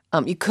sticker.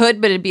 You could,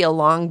 but it'd be a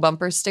long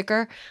bumper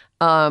sticker.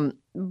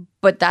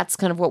 But that's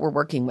kind of what we're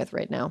working with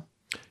right now.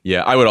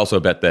 Yeah, I would also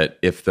bet that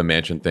if the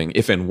Manchin thing,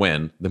 if and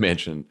when the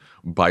Manchin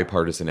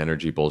bipartisan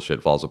energy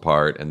bullshit falls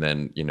apart, and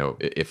then,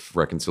 if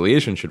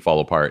reconciliation should fall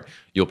apart,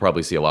 you'll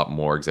probably see a lot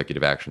more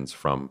executive actions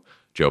from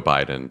Joe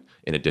Biden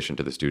in addition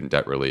to the student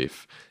debt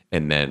relief.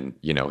 And then,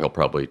 he'll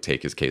probably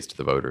take his case to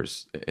the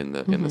voters in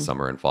the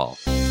summer and fall.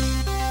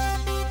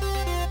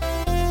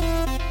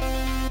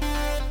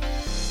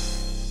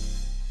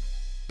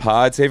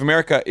 Pod Save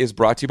America is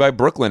brought to you by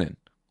Brooklinen.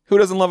 Who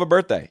doesn't love a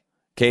birthday?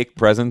 Cake,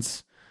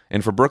 presents,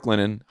 and for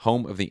Brooklinen,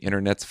 home of the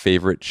internet's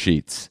favorite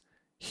sheets.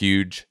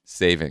 Huge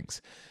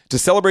savings. To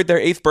celebrate their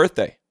 8th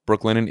birthday,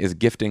 Brooklinen is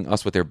gifting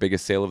us with their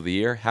biggest sale of the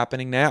year,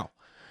 happening now.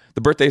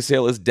 The birthday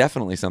sale is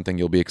definitely something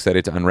you'll be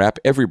excited to unwrap.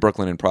 Every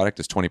Brooklinen product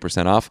is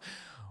 20% off.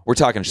 We're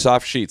talking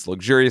soft sheets,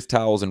 luxurious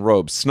towels and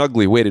robes,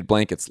 snugly weighted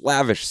blankets,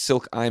 lavish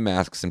silk eye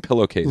masks and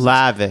pillowcases.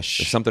 Lavish.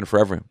 There's something for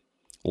everyone.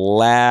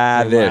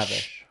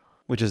 Lavish.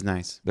 Which is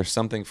nice. There's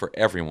something for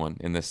everyone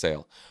in this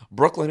sale.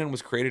 Brooklinen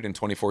was created in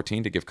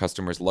 2014 to give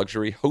customers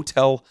luxury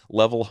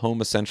hotel-level home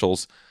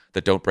essentials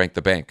that don't break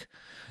the bank.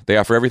 They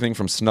offer everything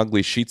from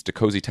snuggly sheets to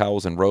cozy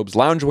towels and robes,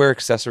 loungewear,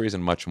 accessories,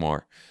 and much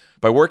more.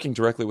 By working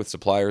directly with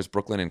suppliers,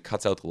 Brooklinen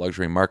cuts out the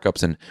luxury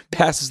markups and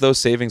passes those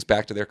savings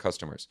back to their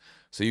customers,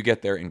 so you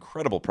get their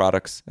incredible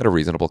products at a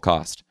reasonable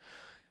cost.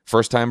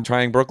 First time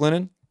trying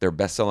Brooklinen? Their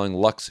best-selling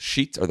Luxe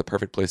sheets are the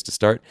perfect place to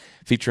start,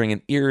 featuring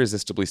an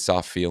irresistibly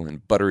soft feel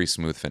and buttery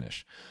smooth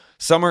finish.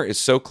 Summer is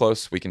so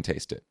close we can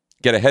taste it.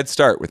 Get a head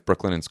start with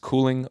Brooklinen's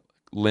cooling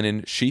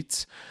linen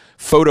sheets,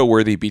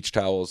 photo-worthy beach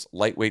towels,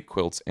 lightweight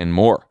quilts, and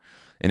more.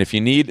 And if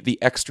you need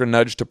the extra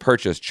nudge to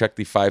purchase, check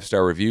the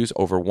 5-star reviews,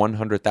 over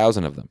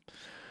 100,000 of them.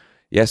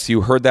 Yes,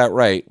 you heard that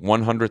right.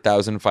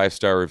 100,000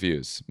 5-star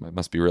reviews. It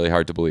must be really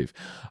hard to believe.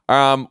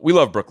 We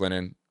love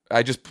Brooklinen.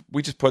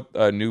 We just put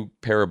a new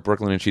pair of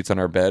Brooklinen sheets on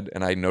our bed,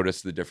 and I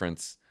noticed the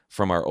difference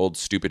from our old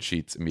stupid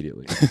sheets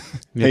immediately.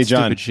 Hey,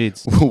 John, stupid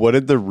sheets. What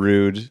did the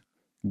rude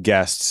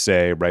guest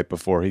say right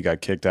before he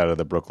got kicked out of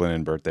the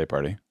Brooklinen birthday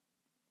party?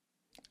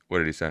 What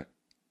did he say?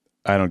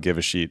 I don't give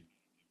a sheet.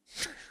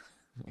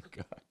 Oh,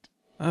 God.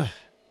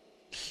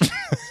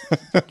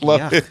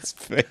 Love his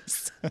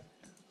face.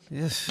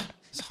 Yes,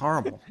 it's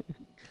horrible.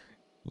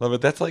 Love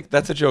it.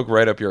 That's a joke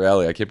right up your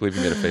alley. I can't believe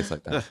you made a face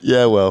like that.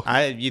 Yeah, well.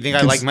 You think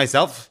I like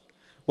myself?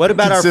 What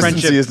about our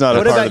Consistency friendship? is not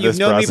what a part about of you've this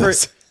known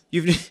process. me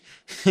for you've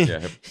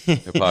Yeah,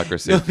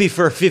 hypocrisy. known me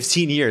for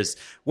 15 years.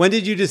 When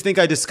did you just think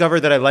I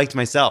discovered that I liked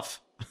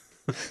myself?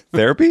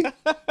 Therapy?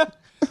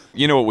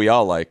 You know what we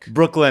all like?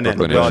 Brooklinen.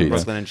 Brooklinen We all like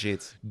sheets. Brooklinen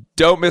sheets.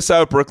 Don't miss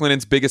out.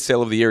 Brooklinen's biggest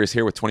sale of the year is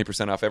here with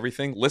 20% off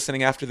everything.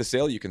 Listening after the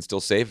sale, you can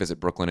still save. Visit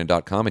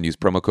brooklinen.com and use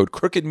promo code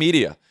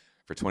CrookedMedia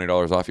for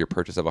 $20 off your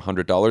purchase of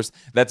 $100.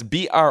 That's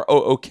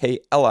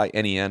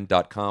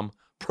BROOKLINEN.com.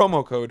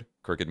 Promo code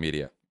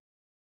CrookedMedia.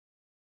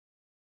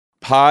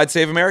 Pod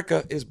Save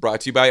America is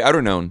brought to you by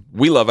Outerknown.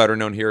 We love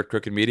Outerknown here at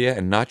Crooked Media,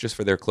 and not just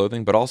for their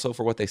clothing, but also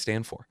for what they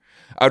stand for.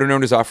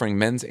 Outerknown is offering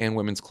men's and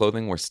women's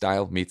clothing where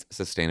style meets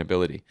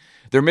sustainability.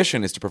 Their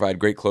mission is to provide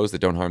great clothes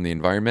that don't harm the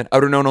environment.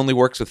 Outerknown only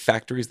works with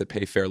factories that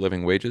pay fair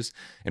living wages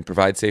and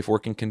provide safe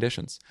working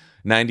conditions.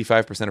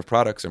 95% of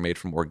products are made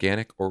from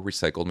organic or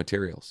recycled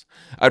materials.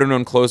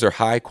 Outerknown clothes are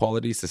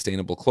high-quality,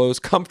 sustainable clothes,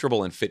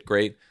 comfortable and fit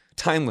great,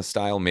 timeless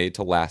style made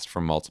to last for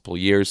multiple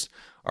years.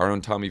 Our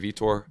own Tommy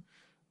Vitor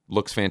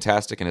looks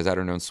fantastic in his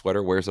Outerknown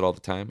sweater, wears it all the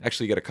time.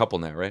 Actually, you get a couple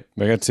now, right?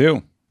 I got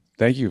 2.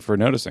 Thank you for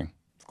noticing.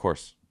 Of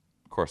course.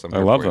 I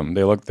love them.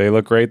 They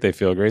look great. They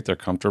feel great. They're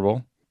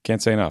comfortable.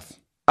 Can't say enough.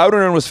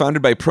 Outerknown was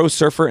founded by pro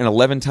surfer and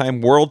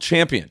 11-time world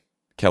champion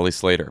Kelly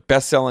Slater.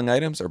 Best-selling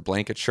items are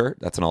blanket shirt.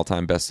 That's an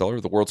all-time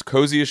bestseller. The world's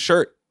coziest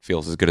shirt.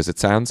 Feels as good as it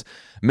sounds.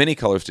 Many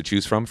colors to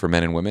choose from for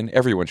men and women.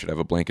 Everyone should have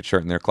a blanket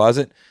shirt in their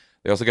closet.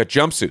 They also got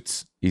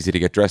jumpsuits. Easy to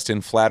get dressed in,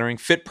 flattering,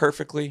 fit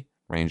perfectly,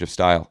 range of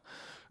style.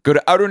 Go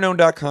to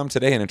outerknown.com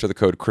today and enter the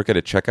code CROOKED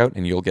at checkout,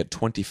 and you'll get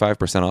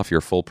 25% off your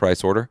full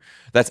price order.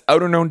 That's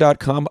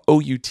outerknown.com,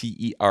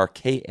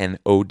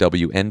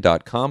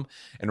 outerknown.com.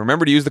 And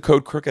remember to use the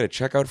code CROOKED at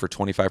checkout for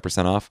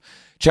 25% off.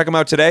 Check them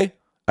out today,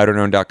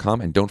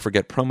 outerknown.com, and don't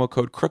forget promo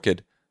code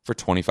CROOKED for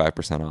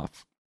 25%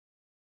 off.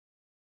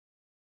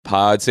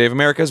 Pod Save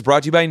America is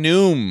brought to you by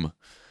Noom.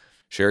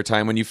 Share a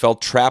time when you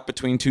felt trapped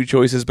between two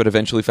choices but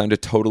eventually found a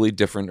totally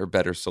different or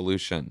better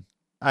solution.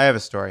 I have a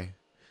story.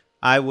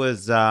 I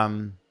was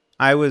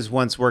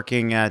once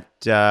working at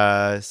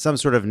some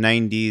sort of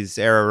 90s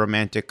era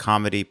romantic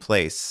comedy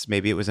place.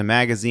 Maybe it was a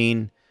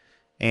magazine.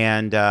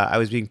 And I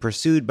was being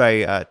pursued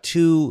by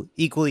 2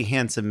 equally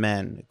handsome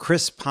men,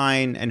 Chris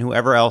Pine and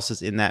whoever else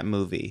is in that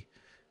movie,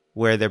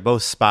 where they're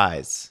both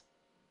spies.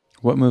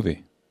 What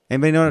movie?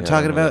 Anybody know what I'm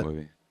talking about?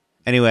 Movie.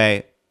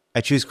 Anyway,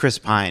 I choose Chris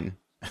Pine.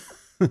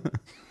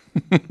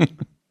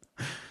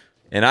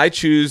 And I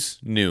choose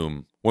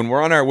Noom. When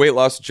we're on our weight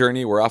loss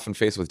journey, we're often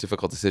faced with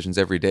difficult decisions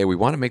every day. We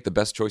want to make the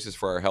best choices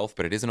for our health,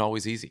 but it isn't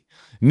always easy.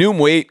 Noom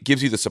Weight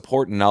gives you the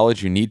support and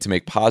knowledge you need to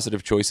make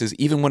positive choices,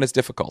 even when it's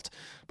difficult.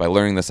 By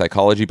learning the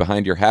psychology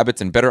behind your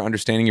habits and better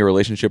understanding your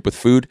relationship with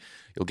food,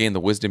 you'll gain the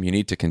wisdom you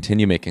need to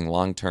continue making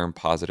long-term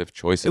positive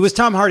choices. It was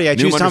Tom Hardy. I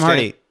choose Tom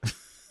Hardy.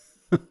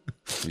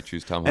 You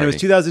choose Tom And Hardy.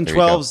 it was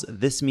 2012's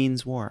This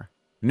Means War.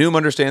 Noom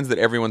understands that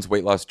everyone's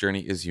weight loss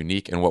journey is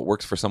unique, and what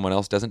works for someone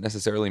else doesn't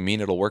necessarily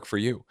mean it'll work for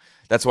you.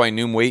 That's why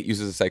Noom Weight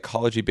uses a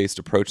psychology-based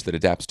approach that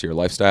adapts to your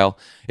lifestyle.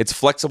 Its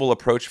flexible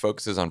approach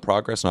focuses on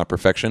progress, not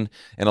perfection,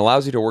 and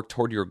allows you to work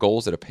toward your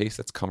goals at a pace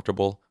that's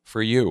comfortable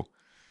for you.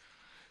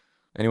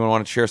 Anyone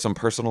want to share some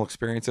personal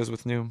experiences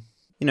with Noom?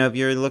 You know, if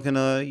you're looking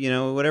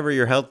to, whatever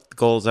your health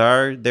goals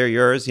are, they're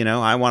yours.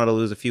 I wanted to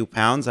lose a few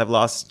pounds. I've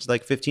lost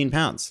like 15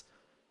 pounds.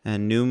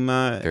 And Noom,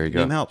 There you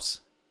go. Noom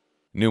helps.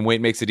 Noom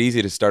Weight makes it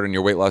easy to start on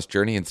your weight loss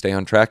journey and stay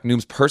on track.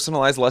 Noom's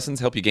personalized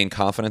lessons help you gain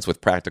confidence with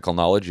practical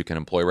knowledge you can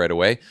employ right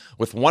away.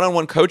 With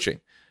one-on-one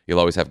coaching, you'll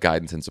always have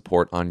guidance and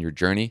support on your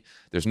journey.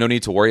 There's no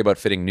need to worry about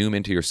fitting Noom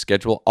into your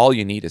schedule. All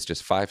you need is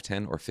just 5,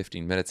 10, or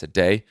 15 minutes a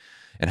day.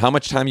 And how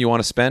much time you want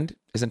to spend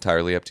is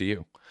entirely up to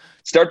you.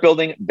 Start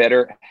building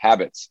better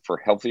habits for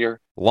healthier,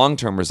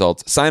 long-term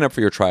results. Sign up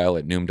for your trial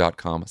at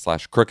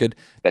Noom.com/crooked.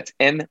 That's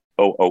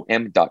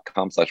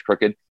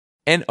NOOM.com/crooked.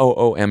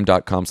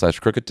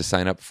 NOOM.com/crooked to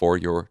sign up for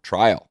your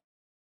trial.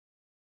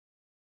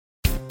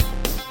 All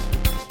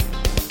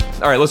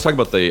right, let's talk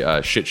about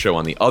the shit show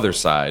on the other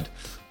side.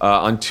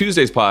 On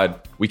Tuesday's pod,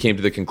 we came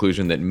to the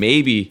conclusion that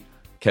maybe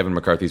Kevin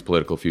McCarthy's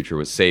political future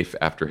was safe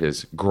after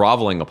his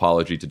groveling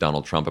apology to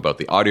Donald Trump about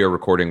the audio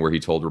recording where he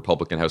told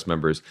Republican House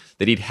members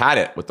that he'd had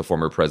it with the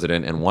former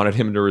president and wanted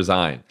him to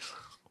resign.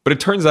 But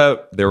it turns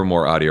out there were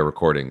more audio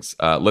recordings.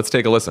 Let's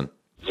take a listen.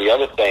 The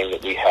other thing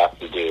that we have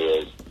to do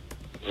is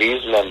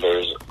these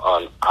members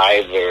on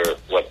either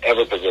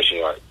whatever position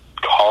you are,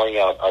 calling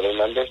out other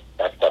members,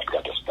 that stuff's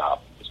got to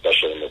stop,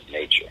 especially in this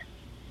nature.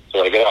 So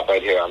when I get up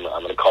right here, I'm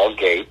going to call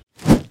Gaetz.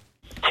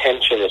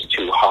 Tension is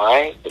too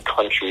high. The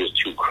country is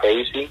too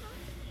crazy.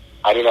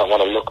 I do not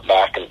want to look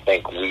back and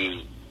think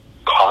we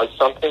caused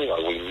something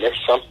or we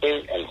missed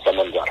something and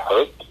someone got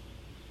hurt.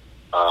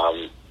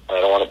 And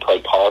I don't want to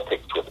play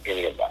politics with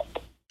any of that.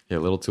 Yeah, a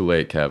little too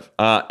late, Kev.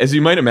 As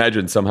you might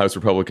imagine, some House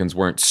Republicans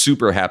weren't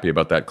super happy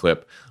about that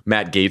clip.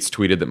 Matt Gaetz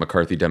tweeted that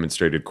McCarthy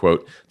demonstrated,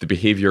 quote, the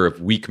behavior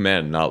of weak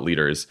men, not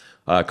leaders.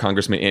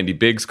 Congressman Andy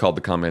Biggs called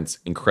the comments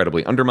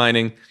incredibly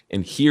undermining.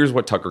 And here's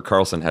what Tucker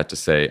Carlson had to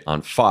say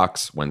on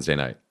Fox Wednesday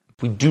night.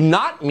 We do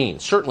not mean,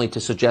 certainly, to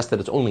suggest that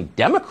it's only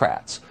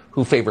Democrats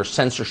who favor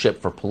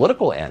censorship for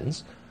political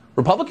ends.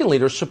 Republican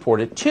leaders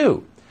support it,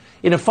 too.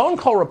 In a phone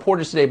call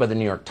reported today by the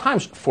New York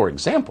Times, for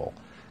example,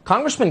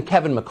 Congressman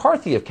Kevin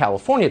McCarthy of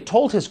California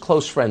told his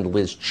close friend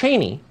Liz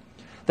Cheney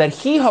that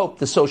he hoped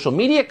the social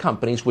media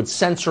companies would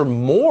censor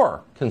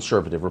more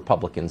conservative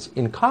Republicans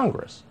in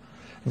Congress.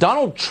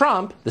 Donald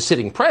Trump, the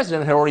sitting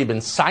president, had already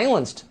been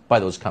silenced by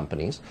those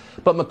companies,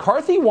 but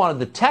McCarthy wanted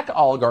the tech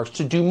oligarchs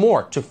to do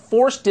more, to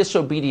force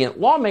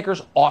disobedient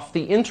lawmakers off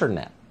the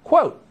internet.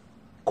 Quote,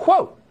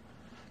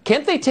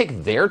 can't they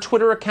take their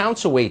Twitter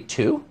accounts away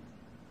too?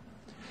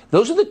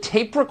 Those are the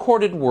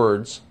tape-recorded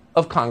words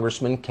of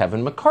Congressman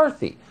Kevin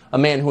McCarthy, a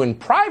man who in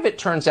private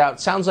turns out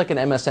sounds like an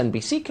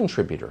MSNBC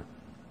contributor.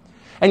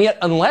 And yet,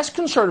 unless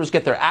conservatives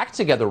get their act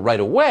together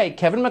right away,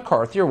 Kevin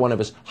McCarthy or one of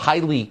his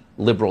highly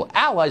liberal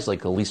allies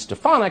like Elise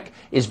Stefanik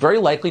is very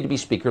likely to be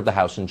Speaker of the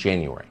House in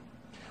January.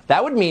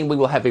 That would mean we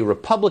will have a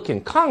Republican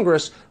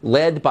Congress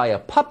led by a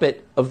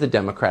puppet of the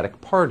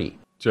Democratic Party.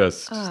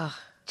 Just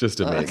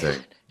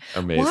amazing.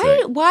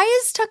 Amazing. Why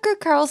is Tucker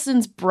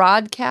Carlson's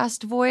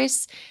broadcast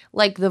voice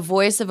like the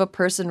voice of a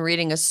person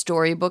reading a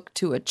storybook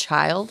to a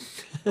child?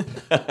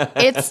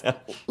 It's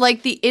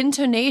like the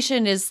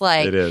intonation is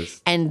like, it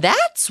is. And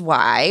that's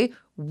why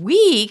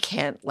we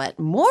can't let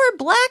more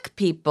black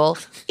people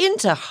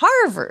into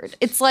Harvard.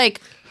 It's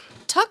like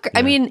Tucker. Yeah.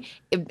 I mean,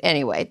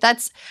 anyway,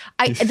 the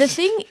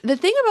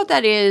thing about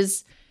that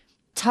is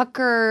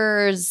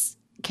Tucker's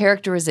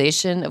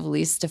characterization of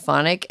Elise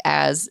Stefanik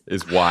as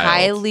is wild.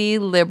 Highly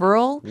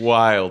liberal.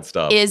 Wild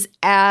stuff. Is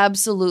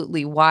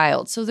absolutely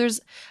wild. So there's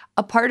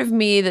a part of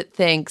me that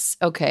thinks,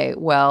 okay,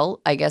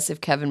 well, I guess if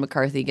Kevin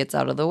McCarthy gets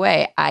out of the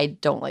way, I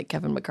don't like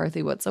Kevin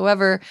McCarthy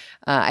whatsoever.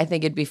 I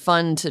think it'd be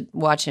fun to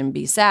watch him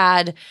be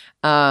sad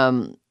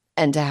and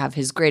to have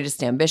his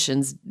greatest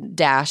ambitions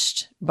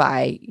dashed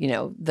by,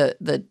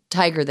 the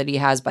tiger that he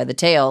has by the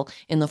tail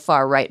in the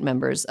far right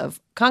members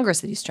of Congress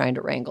that he's trying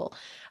to wrangle.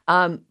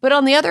 But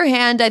on the other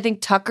hand, I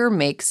think Tucker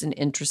makes an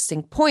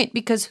interesting point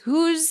because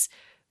who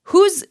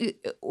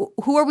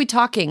are we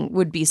talking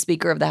would be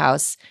Speaker of the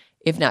House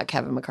if not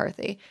Kevin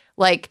McCarthy?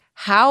 Like,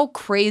 how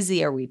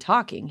crazy are we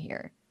talking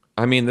here?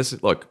 I mean,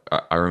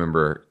 I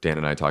remember Dan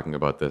and I talking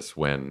about this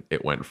when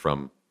it went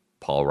from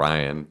Paul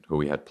Ryan, who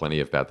we had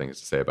plenty of bad things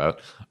to say about,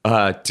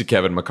 to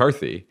Kevin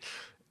McCarthy.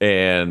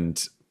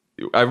 And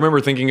I remember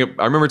talking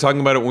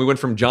about it when we went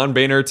from John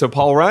Boehner to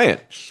Paul Ryan.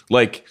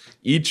 Like,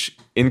 each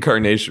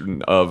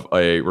incarnation of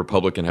a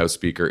Republican House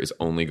Speaker is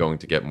only going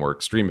to get more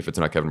extreme. If it's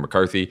not Kevin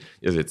McCarthy,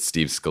 is it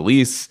Steve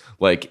Scalise?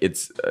 Like,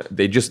 it's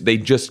they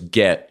just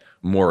get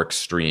more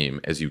extreme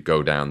as you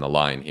go down the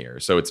line here.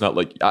 So it's not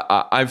like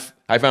I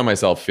found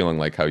myself feeling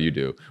like how you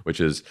do, which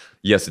is,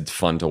 yes, it's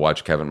fun to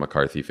watch Kevin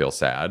McCarthy feel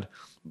sad,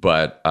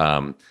 but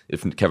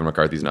if Kevin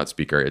McCarthy's not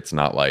Speaker, it's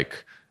not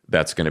like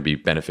that's going to be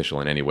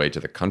beneficial in any way to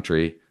the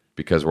country,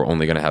 because we're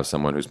only going to have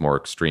someone who's more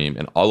extreme,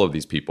 and all of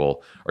these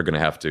people are going to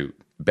have to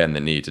bend the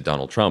knee to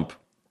Donald Trump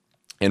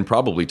and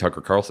probably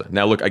Tucker Carlson.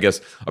 Now, look, I guess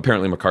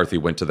apparently McCarthy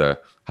went to the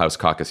House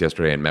caucus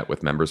yesterday and met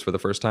with members for the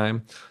first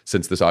time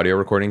since this audio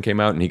recording came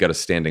out, and he got a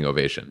standing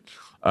ovation.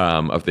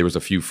 There was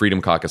a few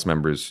Freedom Caucus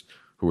members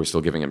who were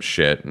still giving him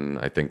shit and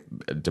I think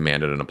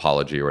demanded an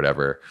apology or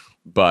whatever.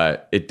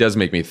 But it does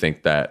make me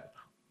think that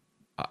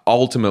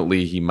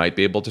ultimately he might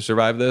be able to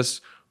survive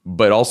this,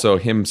 but also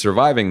him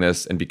surviving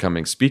this and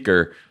becoming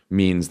Speaker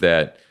means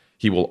that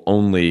he will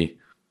only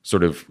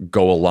sort of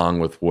go along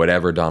with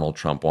whatever Donald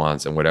Trump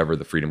wants and whatever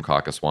the Freedom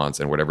Caucus wants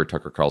and whatever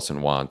Tucker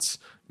Carlson wants,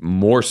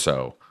 more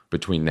so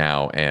between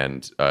now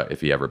and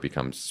if he ever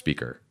becomes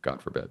speaker,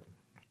 God forbid.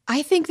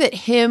 I think that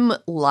him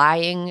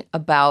lying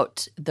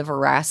about the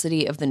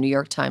veracity of the New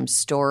York Times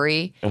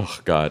story, oh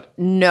God,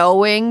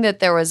 knowing that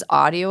there was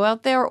audio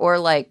out there, or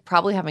like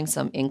probably having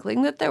some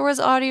inkling that there was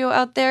audio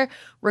out there,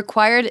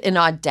 required an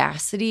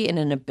audacity and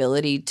an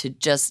ability to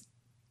just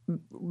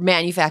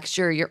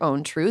manufacture your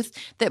own truth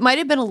that might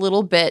have been a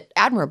little bit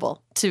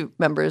admirable to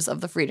members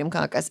of the Freedom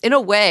Caucus. In a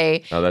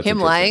way, him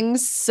lying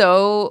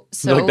so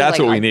like that's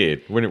what we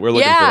need. We're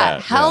looking for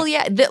that. Hell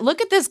yeah.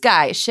 Look at this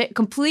guy.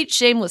 Complete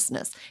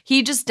shamelessness.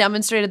 He just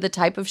demonstrated the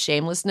type of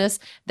shamelessness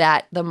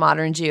that the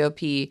modern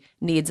GOP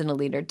needs in a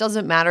leader. It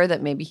doesn't matter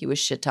that maybe he was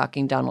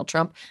shit-talking Donald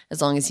Trump,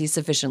 as long as he's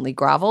sufficiently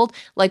groveled.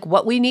 Like,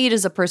 what we need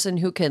is a person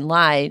who can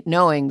lie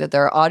knowing that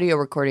there are audio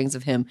recordings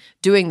of him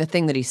doing the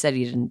thing that he said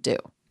he didn't do.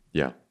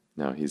 Yeah.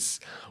 No,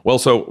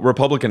 so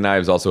Republican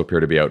knives also appear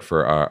to be out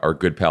for our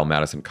good pal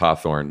Madison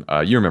Cawthorn.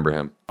 You remember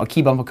him. A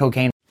key bump of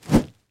cocaine.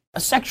 A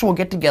sexual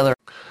get-together.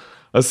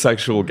 A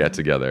sexual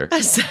get-together.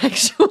 A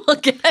sexual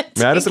get-together.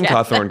 Madison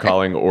Cawthorn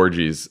calling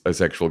orgies a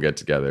sexual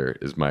get-together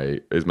is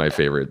my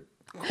favorite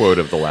quote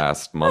of the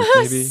last month,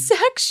 maybe. A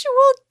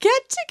sexual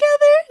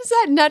get-together? Is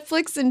that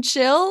Netflix and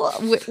chill?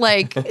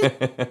 Like,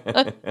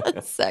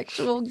 a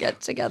sexual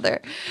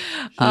get-together.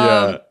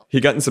 Yeah. He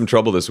got in some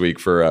trouble this week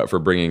for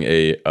bringing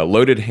a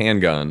loaded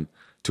handgun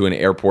to an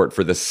airport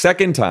for the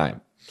second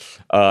time.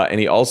 And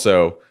he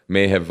also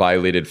may have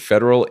violated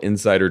federal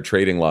insider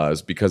trading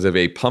laws because of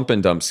a pump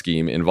and dump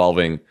scheme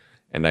involving,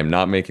 and I'm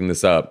not making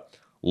this up,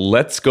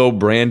 Let's Go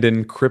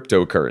Brandon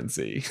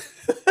cryptocurrency.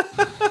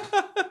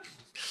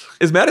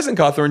 Is Madison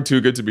Cawthorn too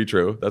good to be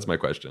true? That's my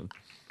question.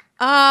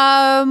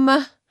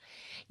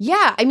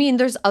 Yeah, I mean,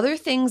 there's other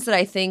things that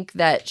I think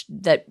that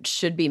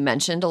should be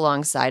mentioned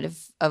alongside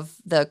of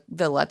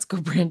the Let's Go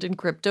Brandon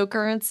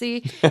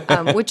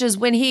cryptocurrency, which is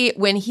when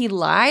he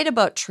lied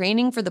about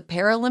training for the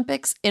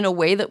Paralympics in a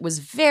way that was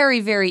very,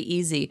 very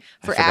easy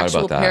for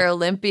actual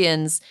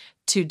Paralympians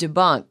to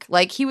debunk.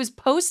 Like, he was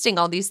posting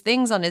all these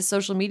things on his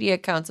social media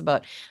accounts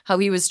about how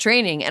he was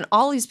training, and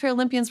all these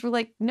Paralympians were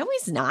like, no,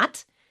 he's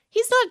not.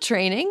 He's not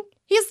training.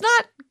 He's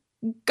not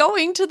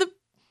going to the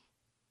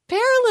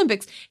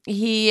Paralympics.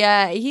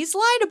 He's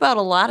lied about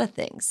a lot of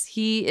things.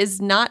 He is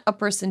not a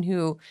person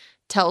who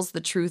tells the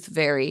truth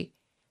very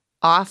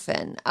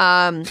often.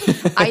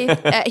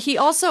 He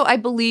also, I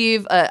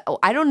believe,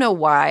 I don't know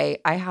why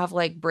I have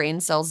like brain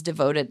cells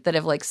that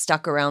have like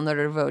stuck around that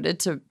are devoted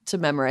to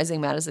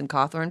memorizing Madison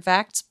Cawthorn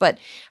facts. But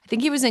I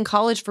think he was in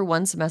college for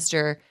one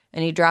semester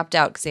and he dropped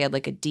out because he had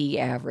like a D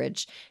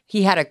average.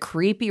 He had a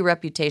creepy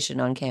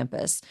reputation on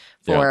campus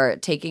for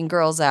taking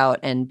girls out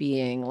and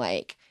being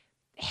like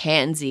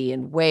handsy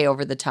and way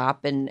over the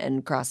top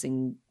and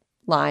crossing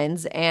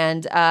lines.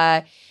 And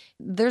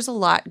there's a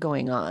lot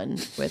going on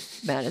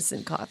with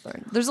Madison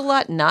Cawthorn. There's a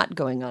lot not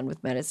going on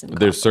with Madison Cawthorn.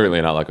 There's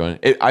certainly not a lot going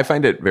on. I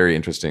find it very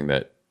interesting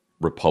that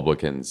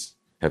Republicans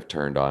have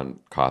turned on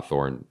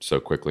Cawthorn so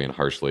quickly and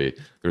harshly.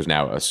 There's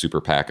now a super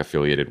PAC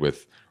affiliated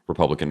with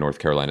Republican North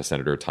Carolina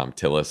Senator Tom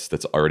Tillis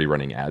that's already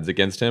running ads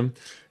against him.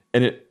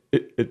 And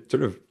it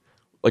sort of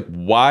like,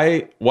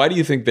 why do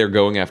you think they're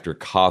going after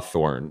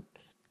Cawthorn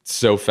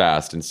so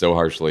fast and so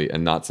harshly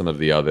and not some of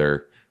the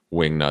other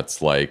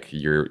wingnuts like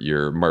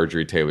your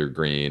Marjorie Taylor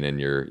Greene and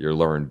your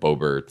Lauren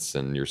Boeberts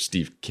and your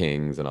Steve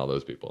Kings and all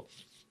those people?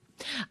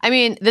 I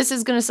mean, this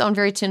is going to sound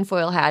very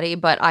tinfoil hatty,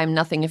 but I'm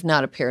nothing if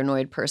not a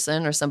paranoid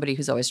person or somebody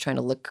who's always trying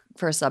to look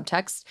for a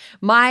subtext.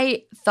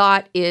 My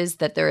thought is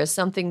that there is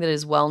something that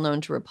is well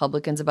known to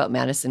Republicans about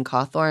Madison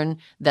Cawthorn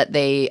that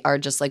they are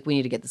just like, we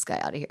need to get this guy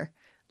out of here.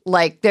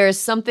 Like, there's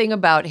something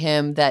about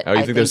him that you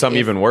think there's something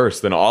even worse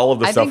than all of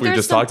the stuff we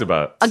just talked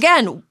about?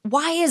 Again,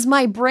 why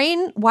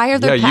are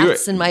there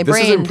paths in my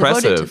brain this is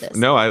impressive. Devoted to this?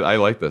 No, I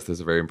like this. This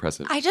is very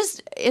impressive.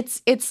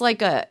 It's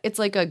like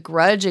a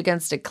grudge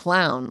against a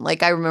clown.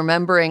 Like, I'm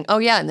remembering, oh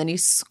yeah, and then he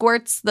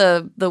squirts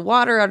the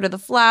water out of the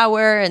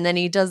flower, and then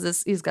he does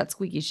this, he's got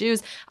squeaky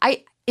shoes.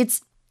 I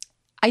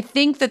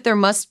think that there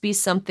must be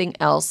something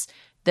else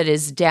that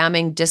is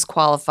damning,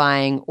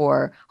 disqualifying,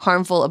 or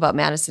harmful about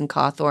Madison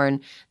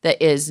Cawthorn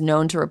that is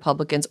known to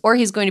Republicans, or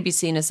he's going to be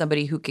seen as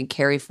somebody who can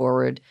carry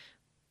forward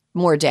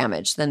more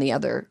damage than the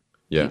other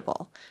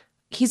people.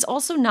 He's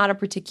also not a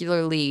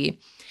particularly,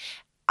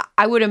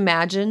 I would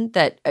imagine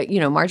that,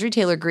 Marjorie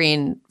Taylor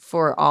Greene,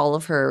 for all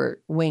of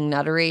her wing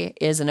nuttery,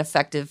 is an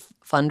effective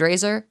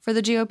fundraiser for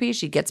the GOP.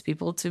 She gets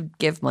people to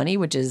give money,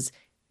 which is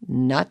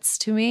nuts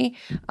to me.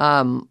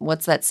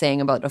 What's that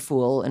saying about a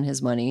fool and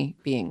his money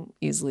being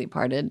easily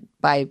parted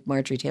by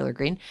Marjorie Taylor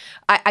Greene?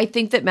 I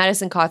think that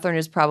Madison Cawthorn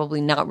is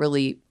probably not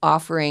really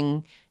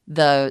offering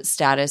the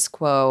status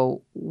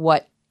quo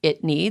what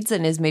it needs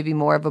and is maybe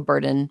more of a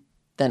burden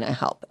than a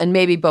help. And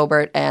maybe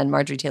Boebert and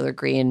Marjorie Taylor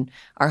Greene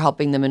are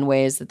helping them in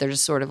ways that they're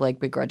just sort of like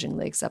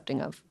begrudgingly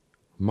accepting of.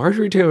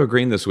 Marjorie Taylor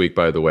Greene this week,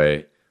 by the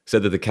way,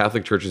 said that the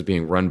Catholic Church is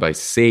being run by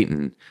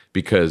Satan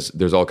because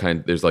there's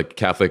like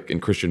Catholic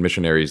and Christian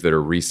missionaries that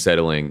are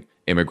resettling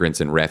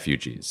immigrants and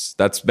refugees.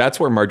 That's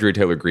where Marjorie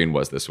Taylor Greene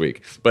was this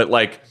week. But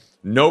like,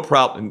 no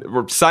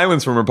problem.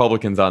 Silence from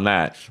Republicans on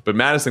that. But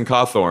Madison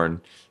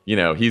Cawthorn,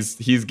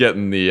 he's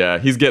getting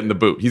the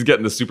boot. He's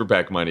getting the super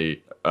PAC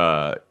money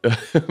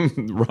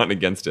run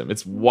against him.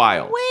 It's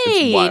wild.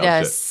 Wait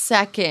a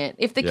second.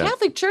 If the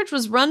Catholic Church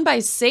was run by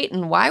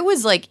Satan, why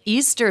was like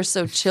Easter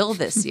so chill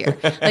this year?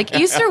 Like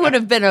Easter would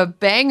have been a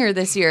banger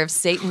this year if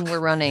Satan were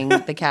running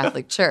the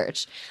Catholic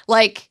Church.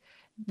 Like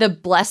the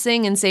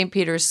blessing in St.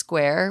 Peter's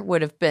Square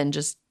would have been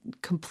just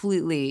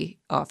completely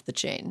off the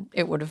chain.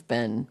 It would have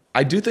been.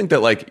 I do think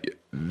that like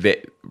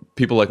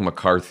people like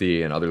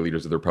McCarthy and other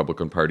leaders of the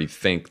Republican Party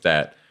think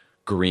that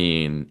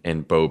Green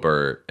and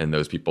Boebert and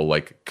those people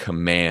like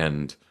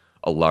command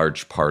a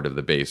large part of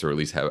the base, or at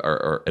least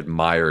are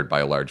admired by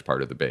a large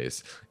part of the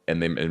base. And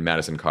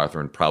Madison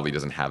Cawthorn probably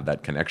doesn't have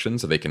that connection,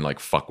 so they can like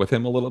fuck with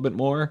him a little bit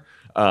more,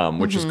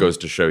 which just goes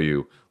to show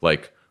you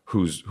like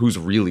who's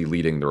really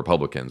leading the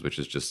Republicans, which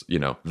is just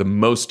the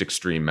most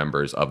extreme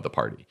members of the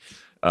party.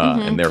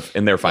 And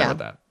they're fine with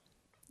that.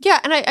 Yeah,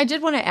 and I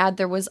did want to add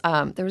there was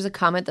a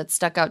comment that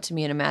stuck out to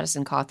me in a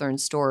Madison Cawthorn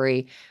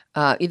story,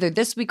 either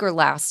this week or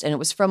last, and it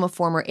was from a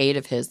former aide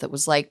of his that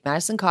was like,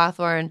 Madison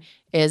Cawthorn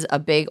is a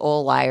big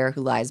old liar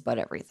who lies about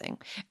everything.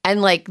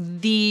 And like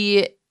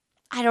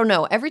I don't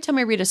know, every time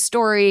I read a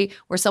story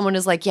where someone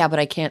is like, yeah, but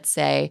I can't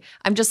say,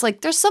 I'm just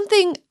like, there's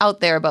something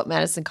out there about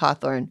Madison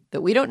Cawthorn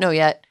that we don't know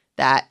yet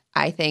that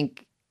I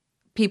think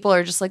people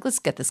are just like, let's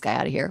get this guy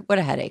out of here. What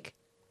a headache.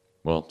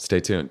 Well, stay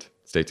tuned.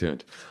 Stay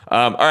tuned.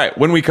 All right.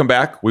 When we come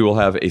back, we will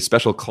have a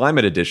special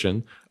climate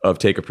edition of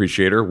Take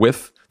Appreciator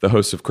with the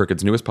hosts of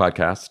Crooked's newest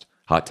podcast,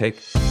 Hot Take.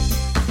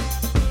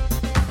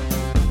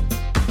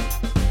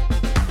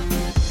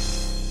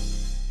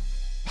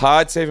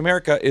 Pod Save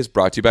America is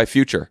brought to you by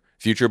Future.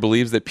 Future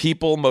believes that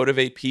people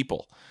motivate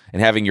people.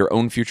 And having your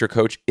own future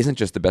coach isn't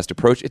just the best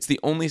approach, it's the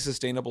only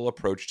sustainable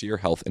approach to your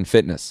health and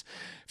fitness.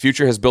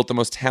 Future has built the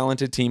most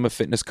talented team of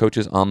fitness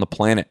coaches on the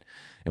planet.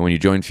 And when you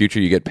join Future,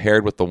 you get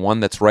paired with the one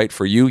that's right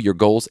for you, your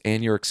goals,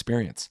 and your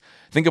experience.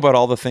 Think about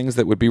all the things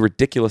that would be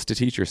ridiculous to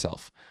teach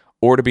yourself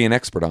or to be an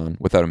expert on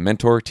without a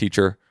mentor,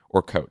 teacher,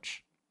 or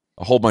coach.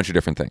 A whole bunch of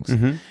different things.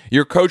 Mm-hmm.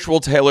 Your coach will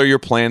tailor your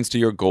plans to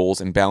your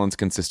goals and balance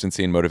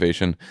consistency and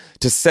motivation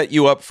to set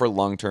you up for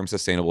long-term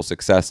sustainable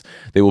success.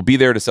 They will be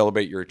there to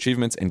celebrate your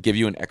achievements and give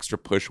you an extra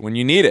push when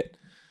you need it.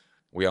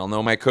 We all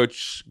know my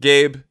coach,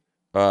 Gabe.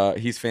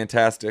 He's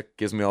fantastic.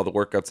 Gives me all the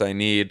workouts I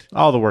need.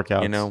 All the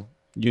workouts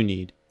you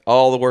need.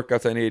 All the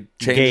workouts I need.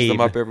 Changes them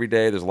up every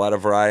day. There's a lot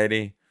of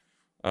variety.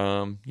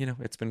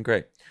 It's been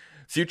great.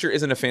 Future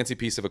isn't a fancy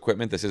piece of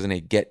equipment. This isn't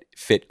a get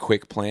fit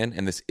quick plan,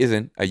 and this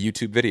isn't a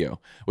YouTube video.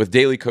 With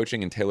daily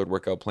coaching and tailored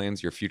workout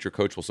plans, your Future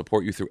coach will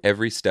support you through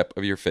every step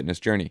of your fitness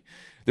journey.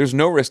 There's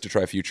no risk to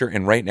try Future,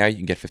 and right now you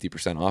can get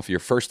 50% off your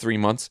first 3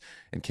 months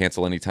and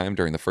cancel anytime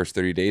during the first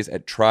 30 days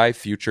at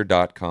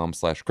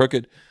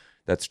tryfuture.com/crooked.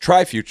 That's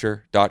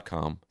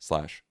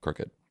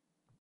tryfuture.com/crooked.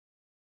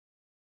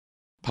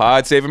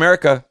 Pod Save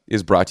America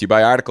is brought to you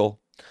by Article.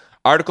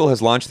 Article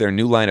has launched their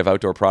new line of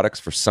outdoor products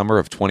for summer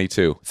of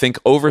 22. Think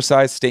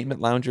oversized statement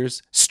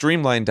loungers,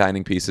 streamlined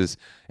dining pieces,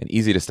 and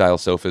easy-to-style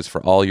sofas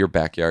for all your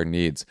backyard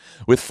needs.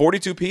 With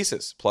 42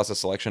 pieces, plus a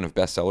selection of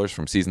bestsellers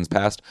from seasons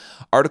past,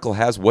 Article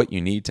has what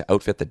you need to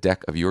outfit the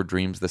deck of your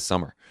dreams this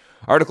summer.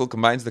 Article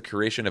combines the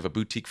curation of a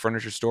boutique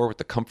furniture store with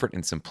the comfort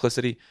and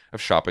simplicity of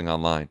shopping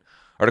online.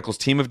 Article's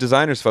team of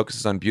designers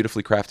focuses on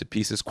beautifully crafted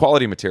pieces,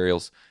 quality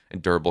materials,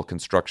 and durable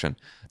construction.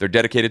 They're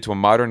dedicated to a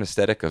modern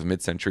aesthetic of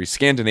mid-century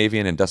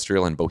Scandinavian,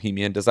 industrial, and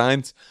bohemian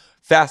designs.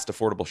 Fast,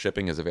 affordable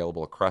shipping is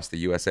available across the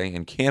USA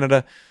and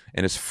Canada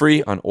and is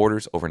free on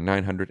orders over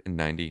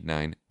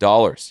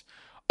 $999.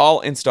 All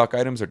in-stock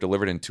items are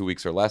delivered in 2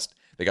 weeks or less.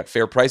 They got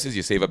fair prices.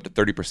 You save up to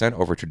 30%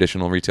 over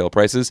traditional retail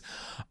prices.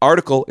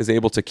 Article is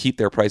able to keep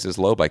their prices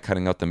low by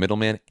cutting out the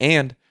middleman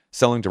and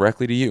selling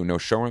directly to you. No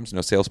showrooms,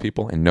 no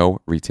salespeople, and no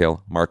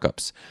retail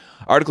markups.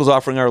 Article's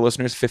offering our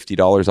listeners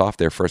 $50 off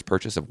their first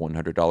purchase of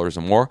 $100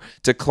 or more.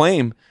 To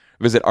claim,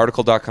 visit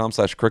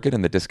article.com/crooked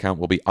and the discount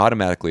will be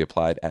automatically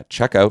applied at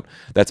checkout.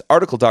 That's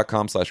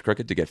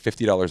article.com/crooked to get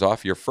 $50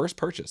 off your first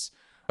purchase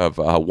of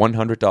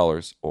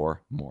 $100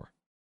 or more.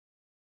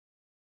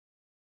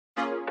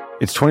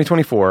 It's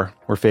 2024.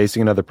 We're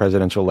facing another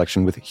presidential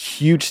election with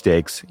huge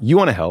stakes. You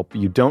want to help.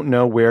 You don't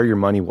know where your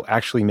money will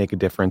actually make a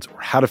difference or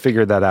how to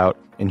figure that out.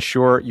 And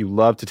sure, you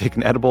love to take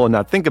an edible and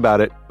not think about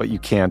it, but you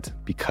can't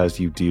because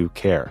you do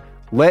care.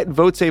 Let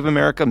Vote Save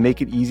America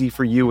make it easy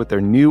for you with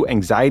their new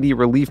anxiety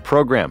relief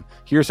program.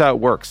 Here's how it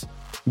works.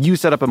 You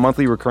set up a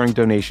monthly recurring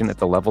donation at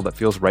the level that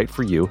feels right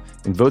for you,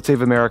 and Vote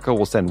Save America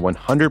will send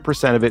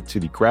 100% of it to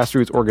the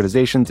grassroots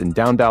organizations and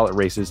down-ballot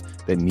races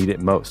that need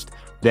it most.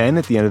 Then,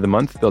 at the end of the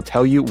month, they'll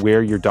tell you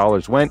where your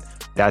dollars went.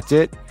 That's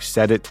it. You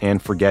set it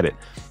and forget it.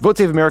 Vote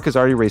Save America's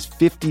already raised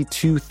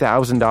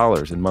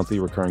 $52,000 in monthly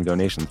recurring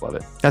donations. Love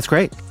it. That's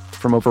great.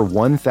 from over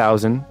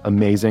 1,000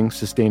 amazing,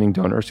 sustaining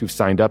donors who've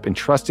signed up and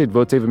trusted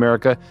Vote Save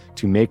America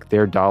to make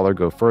their dollar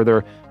go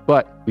further.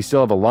 But we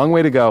still have a long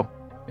way to go,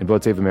 and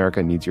Vote Save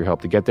America needs your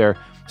help to get there.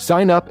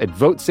 Sign up at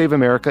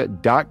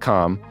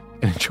votesaveamerica.com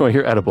and enjoy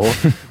your edible.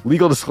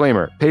 Legal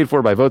disclaimer, paid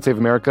for by Vote Save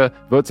America,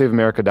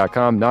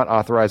 votesaveamerica.com, not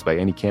authorized by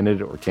any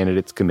candidate or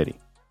candidates committee.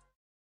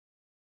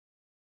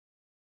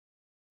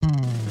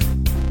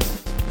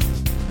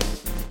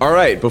 All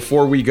right,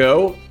 before we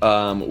go,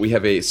 we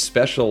have a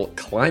special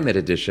climate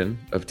edition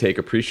of Take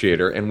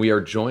Appreciator, and we are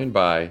joined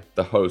by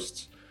the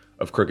hosts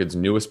of Crooked's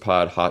newest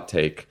pod, Hot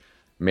Take,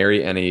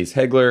 Mary Annaïse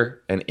Heglar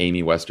and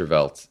Amy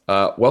Westervelt.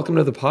 Welcome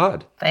to the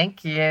pod.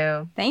 Thank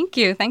you. Thank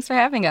you. Thanks for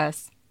having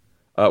us.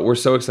 We're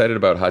so excited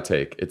about Hot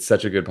Take. It's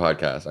such a good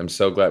podcast. I'm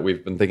so glad.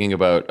 We've been thinking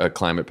about a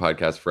climate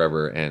podcast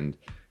forever, and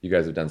you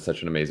guys have done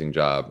such an amazing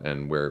job,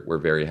 and we're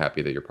very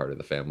happy that you're part of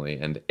the family.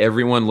 And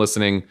everyone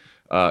listening,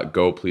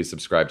 go please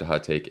subscribe to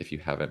Hot Take if you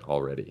haven't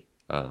already.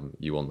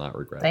 You will not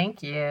regret it.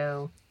 Thank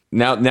you.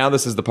 Now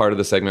this is the part of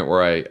the segment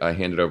where I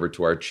hand it over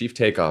to our Chief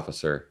Take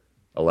Officer,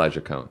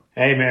 Elijah Cohn.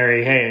 Hey,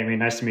 Mary. Hey, Amy.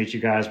 Nice to meet you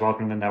guys.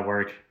 Welcome to the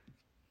network.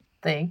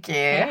 Thank you.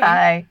 Hey.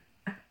 Hi.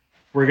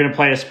 We're going to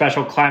play a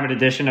special climate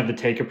edition of the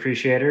Take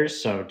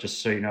Appreciators. So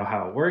just so you know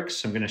how it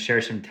works, I'm going to share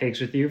some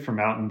takes with you from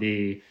out in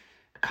the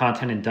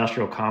content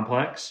industrial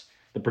complex.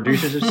 The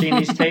producers have seen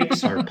these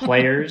takes. Our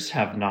players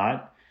have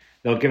not.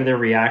 They'll give their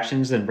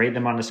reactions and rate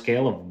them on a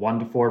scale of 1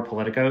 to 4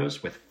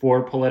 politicos, with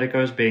 4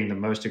 politicos being the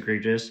most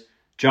egregious.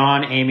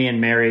 John, Amy, and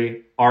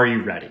Mary, are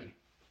you ready?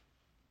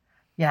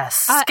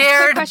 Yes.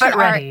 Scared, but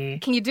ready.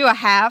 Can you do a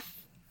half?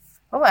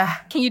 Oh,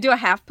 Can you do a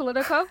half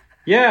Politico?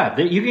 Yeah,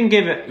 you can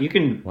give it. You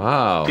can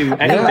do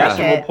any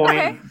decimal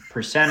point,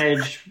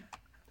 percentage.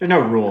 There's no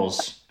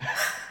rules.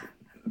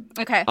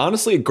 Okay.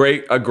 Honestly,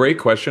 a great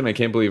question. I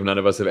can't believe none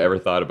of us have ever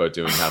thought about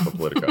doing half a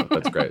Politico.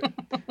 That's great.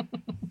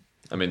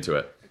 I'm into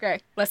it. Okay.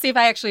 Let's see if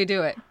I actually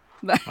do it.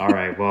 All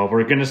right. Well,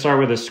 we're going to start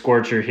with a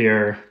scorcher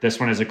here. This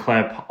one is a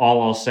clip.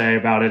 All I'll say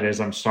about it is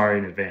I'm sorry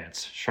in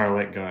advance.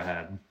 Charlotte, go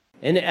ahead.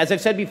 And as I've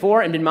said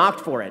before and been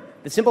mocked for it,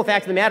 the simple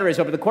fact of the matter is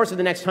over the course of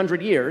the next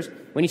 100 years,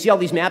 when you see all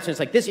these maps and it's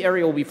like this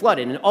area will be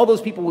flooded and all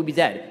those people will be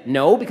dead.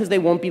 No, because they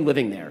won't be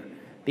living there.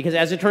 Because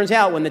as it turns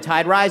out, when the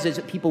tide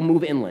rises, people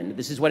move inland.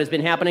 This is what has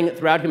been happening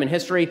throughout human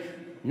history.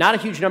 Not a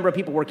huge number of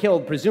people were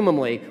killed,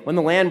 presumably, when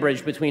the land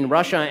bridge between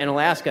Russia and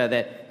Alaska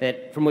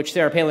that from which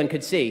Sarah Palin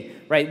could see,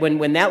 right?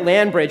 When that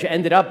land bridge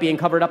ended up being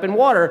covered up in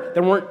water,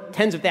 there weren't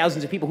tens of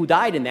thousands of people who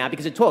died in that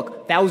because it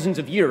took thousands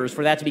of years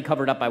for that to be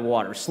covered up by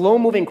water.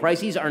 Slow-moving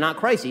crises are not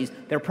crises.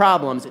 They're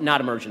problems,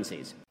 not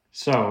emergencies.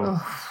 So,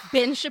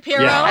 Ben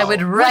Shapiro. Yeah. I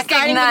would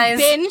recognize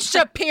Ben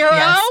Shapiro.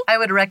 Yes, I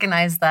would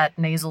recognize that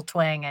nasal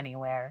twang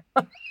anywhere.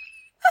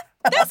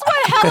 That's one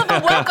hell of a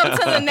welcome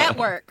to the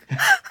network.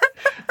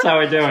 That's how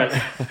we do it.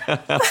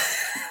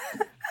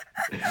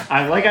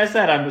 Like I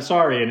said, I'm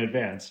sorry in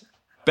advance.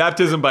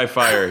 Baptism by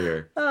fire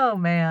here. Oh,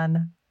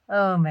 man.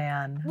 Oh,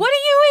 man. What do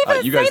you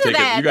even you guys say to take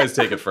that? You guys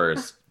take it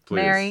first, please.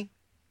 Mary?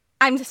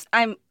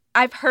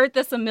 I've heard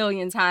this a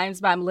million times,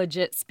 but I'm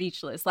legit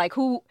speechless.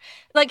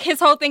 His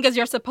whole thing is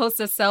you're supposed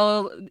to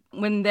sell,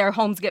 when their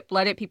homes get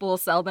flooded, people will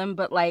sell them,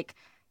 but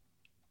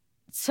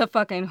to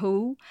fucking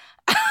who?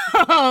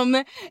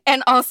 And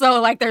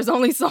also, there's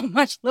only so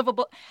much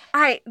livable.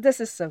 This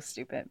is so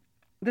stupid.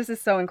 This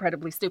is so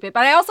incredibly stupid.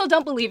 But I also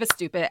don't believe it's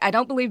stupid. I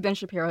don't believe Ben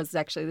Shapiro is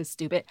actually this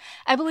stupid.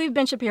 I believe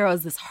Ben Shapiro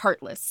is this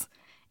heartless.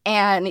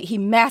 And he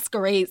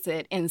masquerades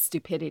it in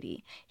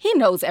stupidity. He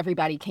knows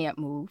everybody can't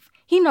move.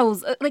 He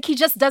knows, he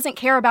just doesn't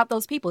care about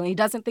those people. And he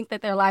doesn't think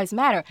that their lives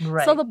matter.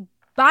 Right. So the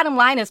bottom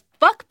line is,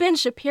 fuck Ben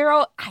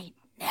Shapiro. I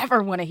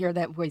never want to hear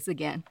that voice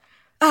again.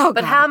 Oh,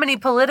 but God. how many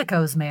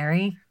politicos,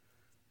 Mary?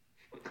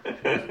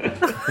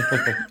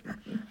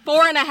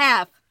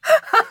 4.5.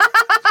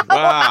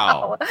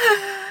 Wow.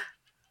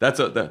 That's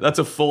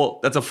a full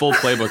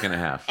playbook and a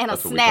half. And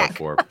that's a what snack. We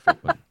call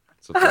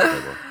it's a full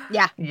playbook.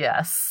 Yeah.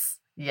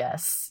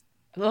 Yes.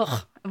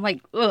 Ugh.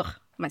 I'm ugh.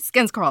 My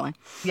skin's crawling.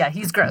 Yeah,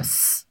 he's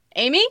gross.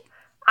 Amy?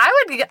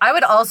 I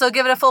would also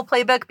give it a full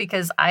playbook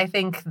because I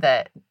think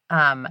that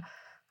I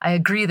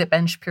agree that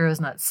Ben Shapiro is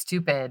not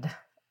stupid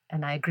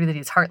and I agree that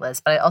he's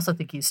heartless, but I also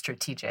think he's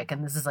strategic.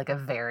 And this is a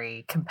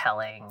very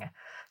compelling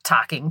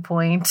talking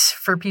point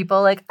for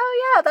people.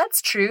 Oh yeah,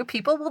 that's true.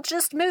 People will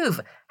just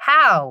move.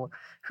 How?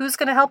 Who's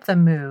going to help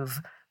them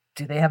move?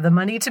 Do they have the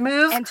money to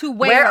move? And to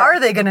where? Where are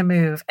they going to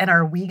move? And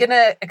are we going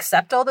to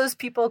accept all those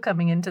people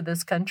coming into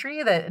this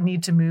country that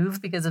need to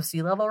move because of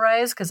sea level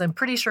rise? Because I'm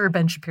pretty sure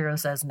Ben Shapiro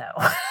says no.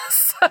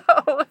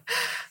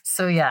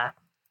 So yeah,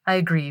 I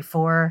agree.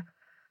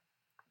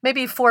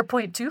 Maybe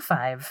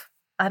 4.25.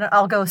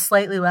 I'll go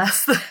slightly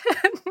less than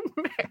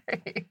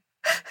Mary.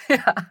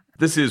 Yeah.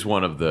 This is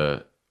one of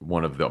the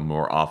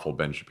more awful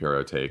Ben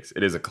Shapiro takes.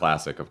 It is a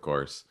classic, of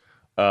course.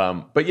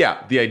 But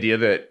yeah, the idea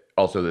that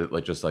also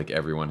that just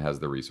everyone has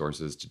the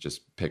resources to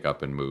just pick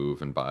up and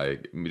move and buy,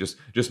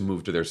 just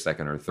move to their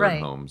second or third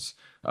homes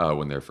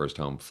when their first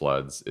home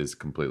floods is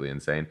completely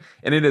insane.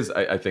 And it is,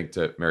 I think,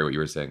 to Mary, what you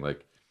were saying,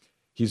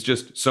 he's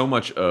just so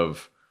much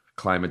of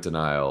climate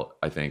denial,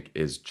 I think,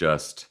 is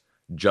just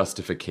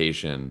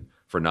justification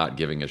for not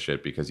giving a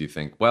shit because you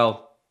think,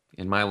 well,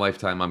 in my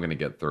lifetime, I'm going to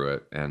get through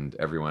it. And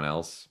everyone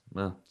else,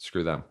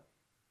 screw them.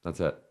 That's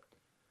it.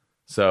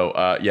 So,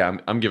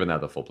 I'm giving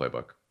that the full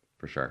playbook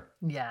for sure.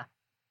 Yeah.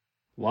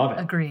 Love it.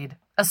 Agreed.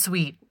 A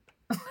sweet.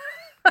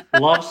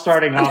 Love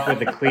starting off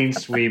with a clean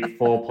sweep,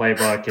 full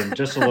playbook, and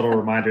just a little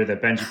reminder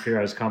that Ben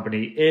Shapiro's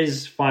company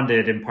is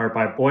funded in part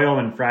by oil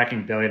and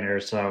fracking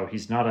billionaires, so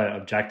he's not an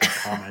objective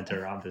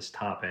commenter on this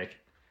topic.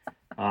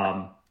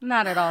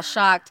 Not at all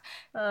shocked.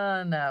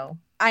 No.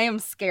 I am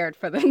scared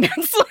for the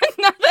next one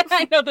now that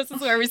I know this is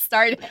where we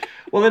started.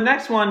 Well, the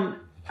next one,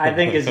 I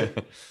think, is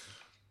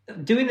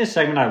doing this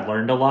segment, I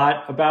learned a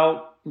lot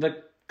about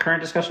the current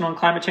discussion on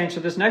climate change. So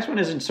this next one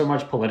isn't so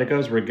much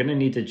politicos. We're going to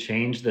need to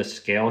change the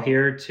scale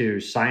here to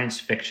science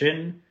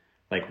fiction,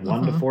 like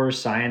 1 to 4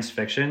 science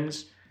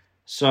fictions.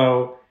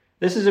 So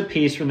this is a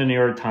piece from the New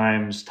York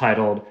Times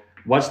titled,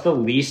 "What's the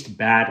Least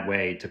Bad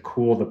Way to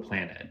Cool the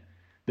Planet?"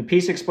 The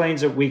piece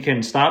explains that we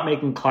can stop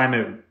making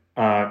climate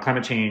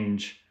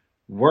change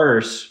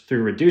worse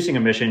through reducing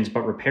emissions,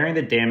 but repairing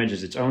the damage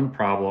is its own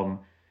problem.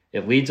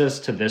 It leads us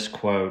to this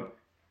quote: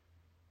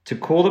 "To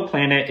cool the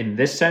planet in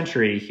this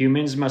century,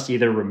 humans must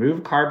either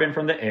remove carbon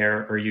from the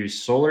air or use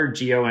solar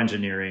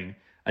geoengineering,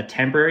 a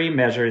temporary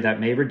measure that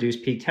may reduce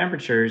peak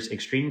temperatures,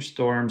 extreme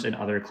storms, and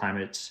other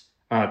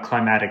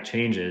climatic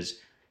changes.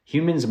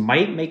 Humans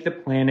might make the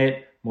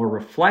planet more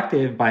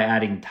reflective by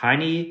adding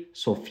tiny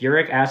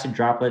sulfuric acid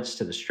droplets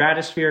to the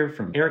stratosphere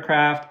from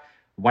aircraft,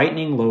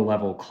 whitening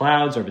low-level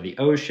clouds over the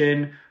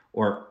ocean,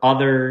 or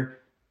other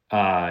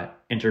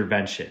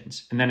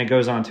interventions." And then it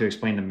goes on to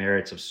explain the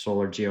merits of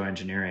solar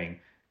geoengineering.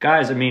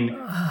 Guys, I mean,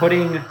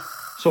 putting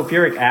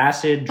sulfuric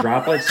acid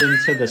droplets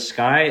into the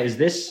sky, is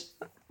this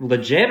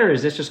legit or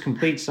is this just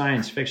complete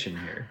science fiction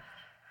here?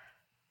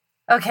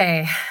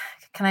 Okay.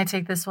 Can I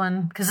take this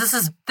one? Because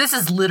this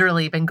has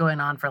literally been going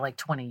on for like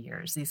 20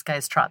 years. These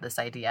guys trot this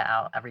idea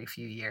out every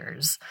few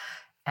years.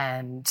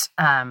 And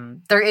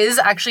there's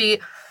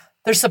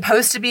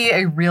supposed to be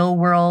a real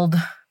world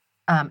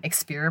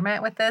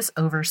experiment with this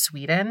over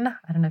Sweden.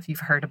 I don't know if you've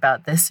heard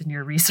about this in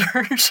your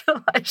research,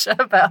 Elijah,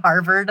 but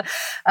Harvard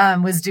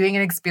was doing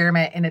an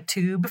experiment in a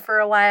tube for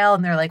a while.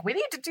 And they're like, we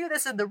need to do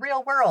this in the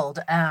real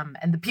world. And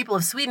the people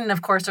of Sweden,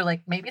 of course, are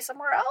like, maybe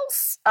somewhere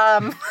else.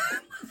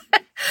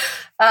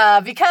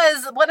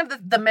 Because one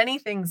of the many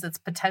things that's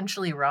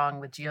potentially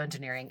wrong with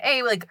geoengineering,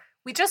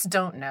 we just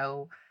don't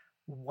know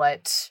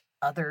what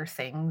other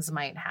things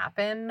might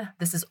happen.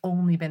 This has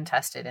only been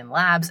tested in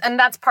labs. And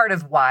that's part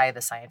of why the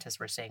scientists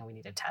were saying we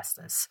need to test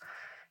this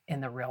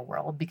in the real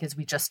world, because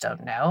we just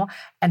don't know.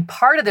 And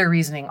part of their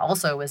reasoning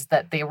also was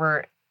that they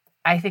were,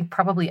 I think,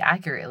 probably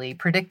accurately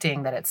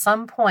predicting that at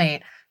some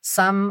point,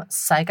 some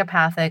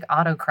psychopathic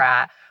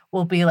autocrat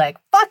will be like,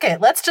 fuck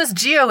it, let's just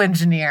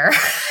geoengineer.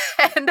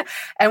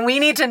 and we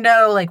need to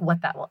know like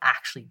what that will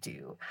actually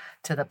do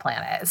to the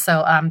planet.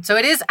 So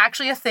it is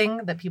actually a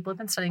thing that people have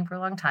been studying for a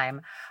long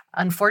time.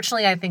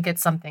 Unfortunately, I think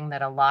it's something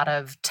that a lot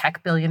of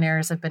tech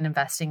billionaires have been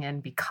investing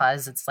in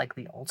because it's like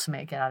the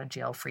ultimate get out of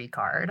jail free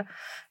card.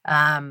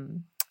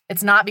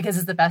 It's not because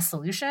it's the best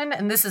solution.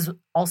 And this is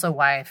also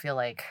why I feel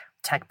like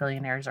tech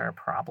billionaires are a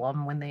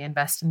problem when they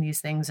invest in these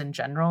things in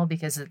general,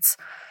 because it's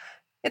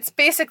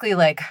basically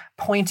like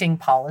pointing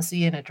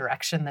policy in a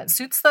direction that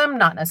suits them,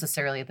 not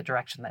necessarily the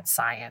direction that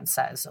science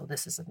says, oh,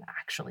 this is an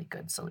actually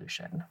good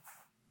solution.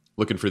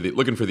 Looking for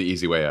the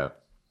easy way out.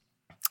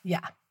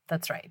 Yeah,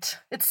 that's right.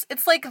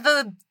 It's like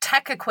the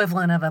tech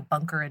equivalent of a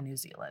bunker in New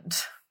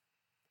Zealand.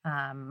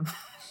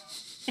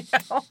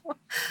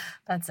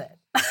 That's it.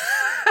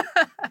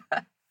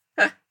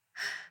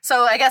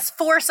 So I guess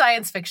 4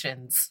 science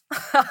fictions.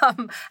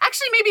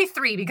 Actually, maybe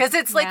 3, because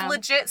it's like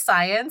legit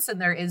science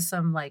and there is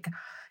some like,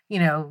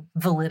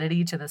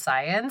 validity to the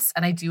science.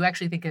 And I do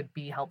actually think it'd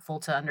be helpful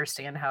to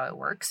understand how it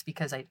works,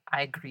 because I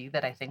agree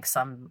that I think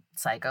some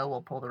psycho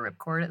will pull the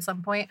ripcord at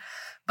some point.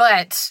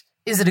 But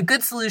is it a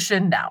good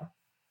solution? No,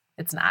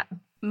 it's not.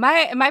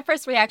 My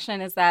first reaction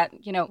is that,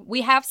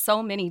 we have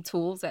so many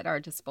tools at our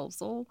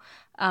disposal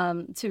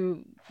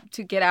to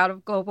get out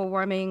of global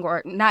warming,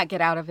 or not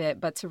get out of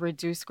it, but to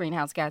reduce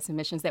greenhouse gas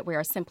emissions that we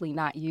are simply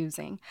not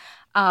using.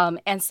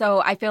 And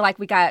so I feel like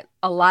we got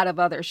a lot of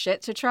other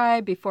shit to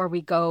try before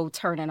we go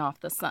turning off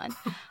the sun.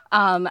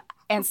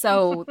 And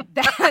so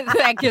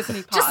that gives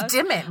me pause. Just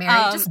dim it,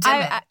 Mary. Just dim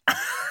it.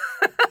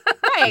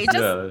 Right.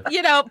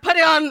 Just, put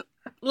it on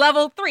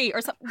level 3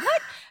 or something.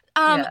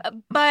 What?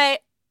 But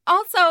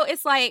also,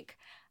 it's like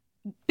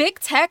big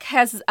tech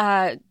has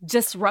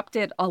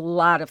disrupted a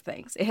lot of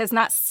things. It has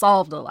not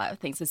solved a lot of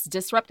things. It's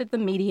disrupted the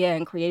media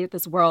and created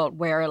this world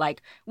where,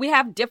 like, we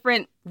have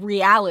different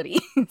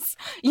realities,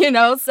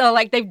 So,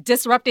 like, they've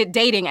disrupted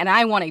dating, and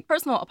I want a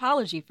personal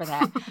apology for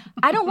that.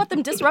 I don't want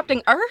them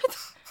disrupting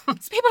Earth.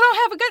 These people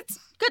don't have a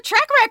good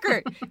track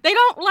record. They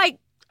don't, like,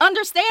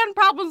 understand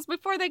problems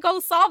before they go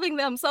solving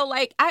them. So,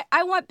 like,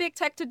 I want big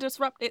tech to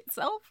disrupt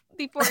itself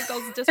before it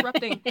goes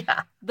disrupting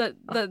the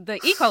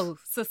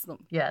ecosystem.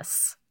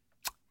 Yes.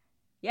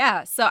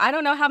 Yeah, so I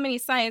don't know how many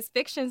science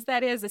fictions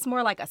that is. It's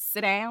more like a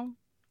sit down.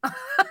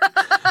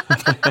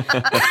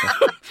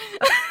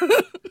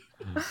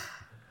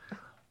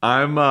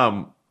 I'm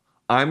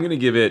gonna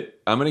give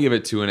it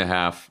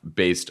 2.5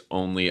 based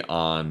only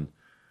on,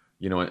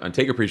 on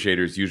Take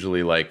Appreciators.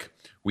 Usually, like,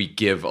 we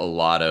give a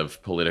lot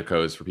of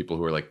politicos for people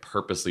who are like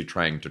purposely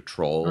trying to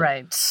troll,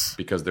 right?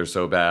 Because they're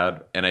so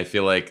bad. And I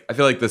feel like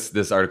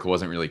this article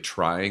wasn't really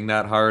trying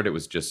that hard. It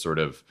was just sort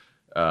of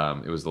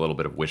it was a little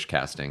bit of wish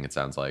casting, it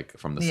sounds like,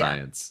 from the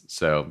science.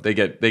 So they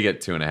get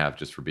 2.5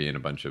 just for being a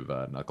bunch of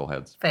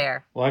knuckleheads.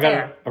 Fair. Well, I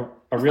got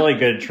a really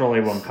good trolley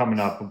one coming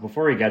up. But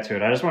before we get to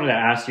it, I just wanted to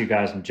ask you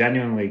guys, I'm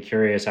genuinely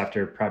curious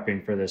after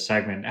prepping for this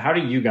segment, how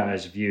do you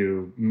guys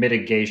view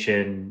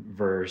mitigation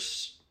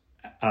versus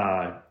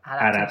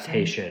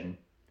adaptation,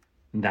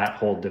 that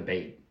whole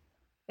debate?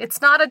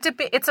 It's not a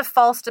debate. It's a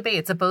false debate.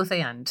 It's a both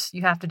and.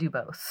 You have to do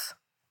both.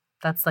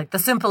 That's like the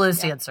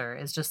simplest answer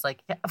is just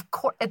like, of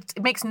course, it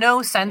makes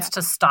no sense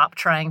to stop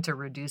trying to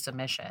reduce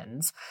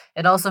emissions.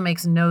 It also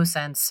makes no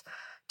sense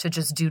to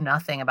just do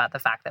nothing about the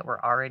fact that we're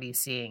already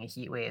seeing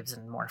heat waves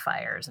and more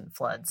fires and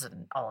floods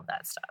and all of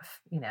that stuff.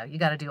 You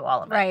got to do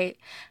all of it. Right.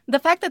 The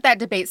fact that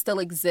debate still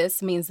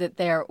exists means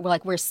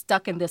that we're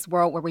stuck in this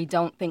world where we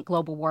don't think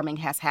global warming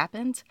has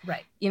happened.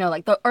 Right.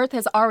 Like the Earth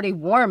has already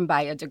warmed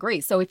by a degree.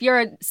 So if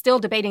you're still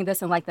debating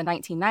this in like the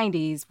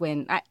 1990s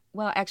when I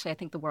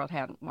think the world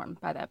hadn't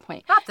warmed by that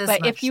point. Not this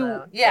but much, if you,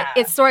 though. Yeah.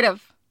 It's sort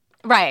of,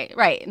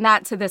 right.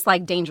 Not to this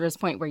like dangerous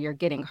point where you're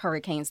getting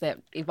hurricanes that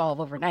evolve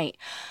overnight.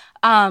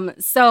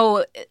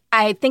 So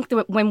I think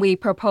that when we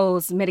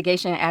propose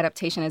mitigation and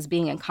adaptation as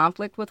being in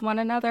conflict with one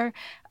another,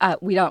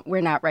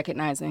 we're not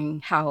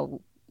recognizing how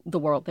the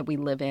world that we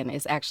live in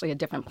is actually a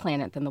different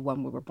planet than the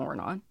one we were born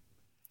on.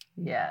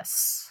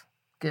 Yes.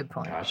 Good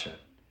point. Gotcha.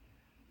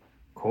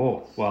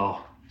 Cool.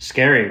 Well,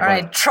 scary. All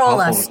right, troll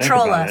us.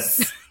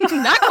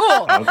 Not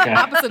cool. Okay.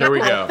 Here we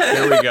go.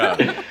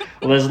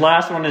 Well, this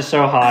last one is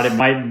so hot it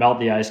might melt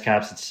the ice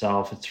caps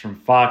itself. It's from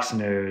Fox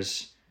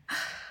News.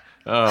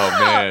 Oh,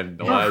 man,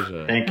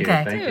 Elijah. Thank you.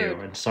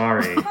 I'm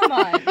sorry. Come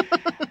on.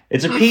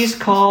 It's a piece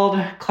called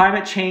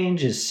 "Climate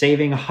Change is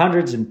Saving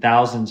Hundreds of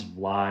Thousands of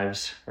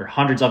Lives."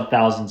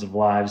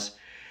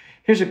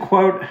 Here's a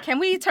quote. Can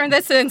we turn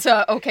this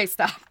into, okay,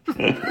 stop.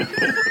 This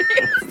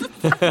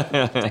is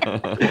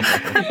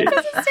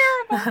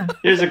terrible.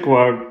 Here's a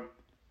quote.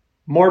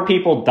 "More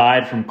people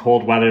died from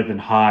cold weather than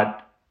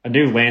hot. A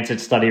new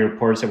Lancet study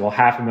reports that while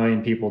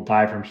 500,000 people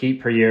die from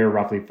heat per year,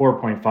 roughly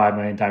 4.5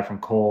 million die from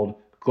cold.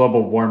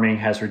 Global warming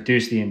has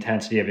reduced the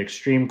intensity of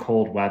extreme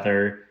cold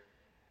weather.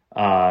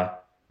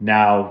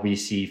 Now we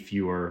see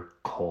fewer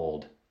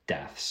cold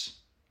deaths."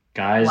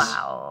 Guys,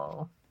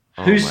 wow.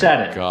 Who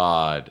said it?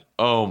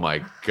 Oh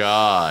my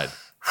God.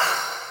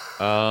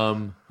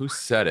 Who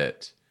said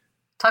it?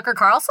 Tucker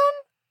Carlson?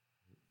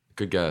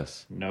 Good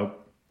guess.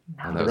 Nope.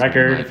 No. On the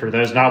record, for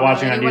those not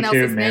watching on Anyone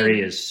YouTube, else's Mary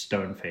name? is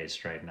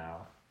stone-faced right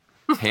now.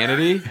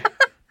 Hannity?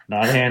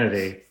 Not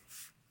Hannity.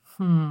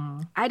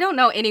 I don't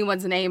know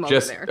anyone's name over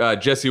there.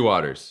 Jesse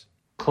Waters.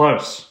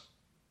 Close.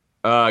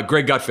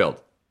 Greg Gutfeld.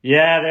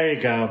 Yeah, there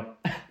you go.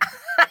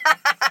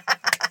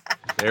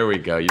 There we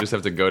go. You just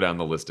have to go down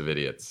the list of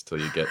idiots till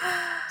you get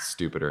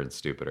stupider and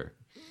stupider.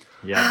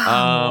 Yeah.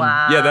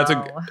 Wow. Yeah,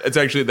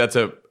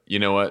 you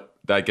know what?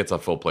 That gets a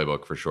full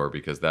playbook for sure,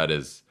 because that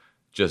is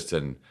just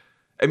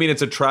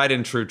it's a tried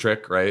and true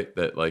trick, right?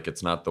 That like,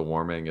 it's not the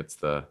warming, it's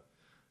the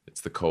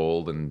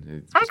cold,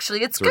 and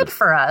actually it's good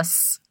for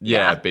us.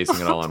 Yeah,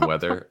 basing it all on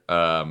weather.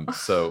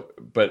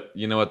 But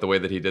you know what? The way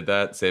that he did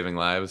that, saving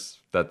lives,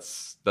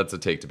 that's a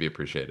take to be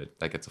appreciated.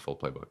 That gets a full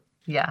playbook.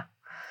 Yeah.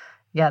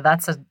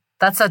 That's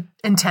a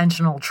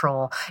intentional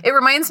troll. It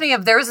reminds me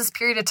of, there was this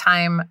period of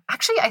time,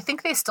 actually I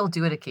think they still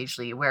do it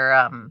occasionally,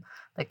 where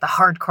like the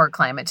hardcore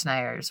climate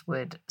deniers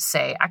would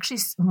say, actually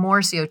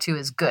more CO2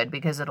 is good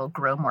because it'll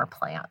grow more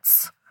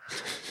plants.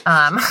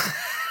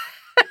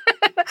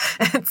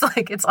 It's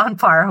like, it's on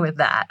par with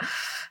that.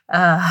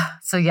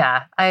 So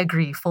yeah, I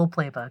agree. Full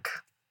playbook.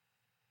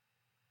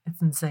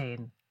 It's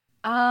insane.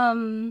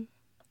 I'm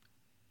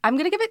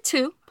going to give it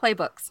 2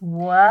 playbooks.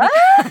 What?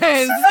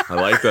 I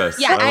like this.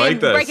 Yeah, I'm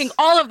breaking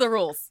all of the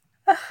rules.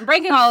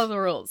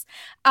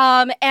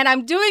 And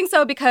I'm doing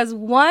so because,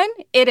 one,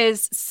 it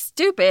is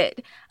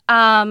stupid,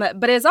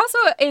 but it's also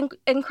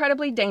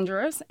incredibly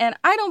dangerous, and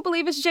I don't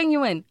believe it's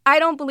genuine. I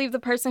don't believe the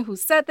person who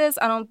said this.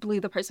 I don't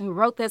believe the person who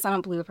wrote this. I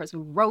don't believe the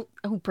person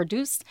who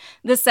produced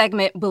this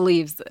segment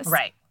believes this.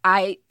 Right.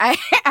 I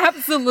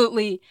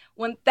absolutely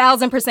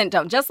 1,000%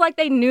 don't. Just like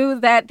they knew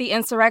that the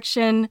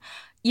insurrection,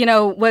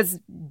 was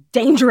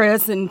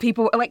dangerous, and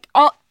people like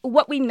all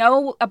what we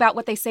know about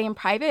what they say in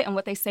private and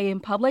what they say in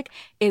public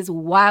is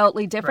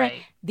wildly different.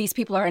 Right. These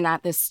people are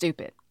not this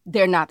stupid.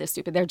 They're not this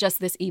stupid. They're just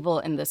this evil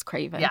and this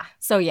craven. Yeah.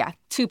 So yeah,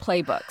 2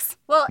 playbooks.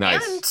 Well,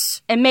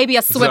 nice. And maybe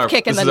a swift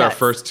kick in the nuts. This is our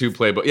first 2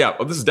 playbook. Yeah,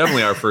 well, this is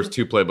definitely our first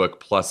 2 playbook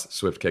plus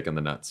swift kick in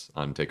the nuts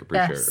on Take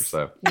Appreciator. Yes.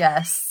 So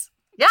yes.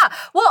 Yeah.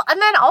 Well,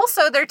 and then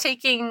also they're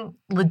taking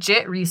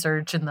legit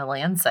research in the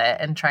Lancet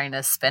and trying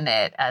to spin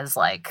it as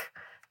like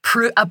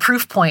a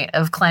proof point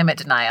of climate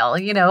denial,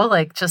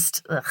 like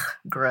just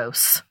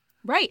gross.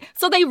 Right.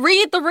 So they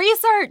read the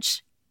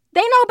research. They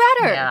know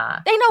better.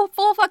 Yeah. They know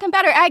full fucking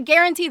better. I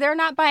guarantee they're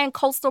not buying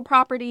coastal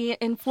property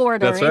in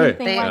Florida or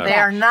anything like that. They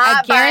are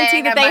not. I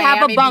guarantee that they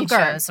have a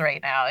bunker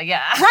right now.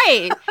 Yeah.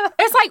 Right.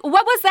 It's like,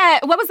 what was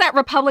that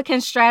Republican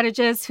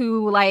strategist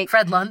who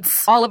Fred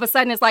Luntz? All of a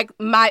sudden it's like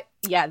that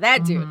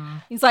dude.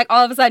 He's like,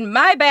 all of a sudden,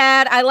 my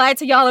bad. I lied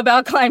to y'all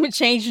about climate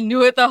change.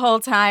 Knew it the whole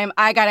time.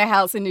 I got a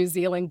house in New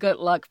Zealand. Good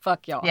luck.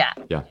 Fuck y'all. Yeah.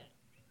 Yeah.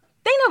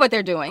 They know what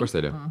they're doing. Of course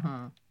they do.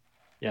 Mm-hmm.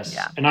 Yes.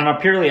 Yeah. And on a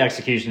purely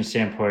execution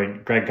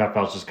standpoint, Greg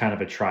Gutfeld's just kind of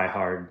a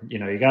try-hard. You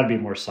got to be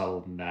more subtle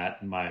than that,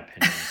 in my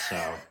opinion.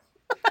 So,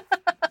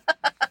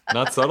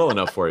 Not subtle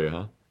enough for you,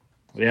 huh?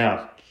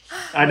 Yeah.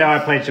 I know I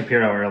played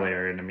Shapiro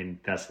earlier, and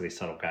that's the least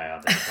subtle guy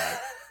out there.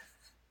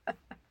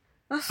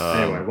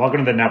 But anyway,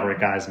 welcome to the network,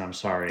 guys, and I'm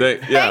sorry.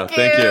 Thank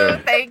you.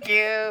 Thank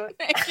you.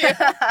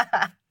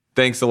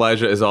 Thanks,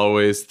 Elijah, as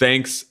always.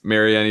 Thanks,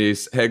 Mary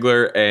Annaïse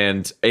Heglar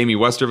and Amy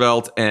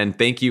Westervelt. And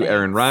thank you,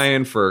 Aaron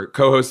Ryan, for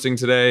co-hosting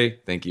today.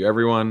 Thank you,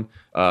 everyone.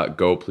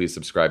 Go please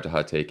subscribe to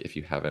Hot Take if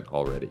you haven't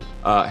already.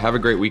 Have a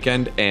great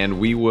weekend, and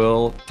we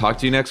will talk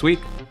to you next week.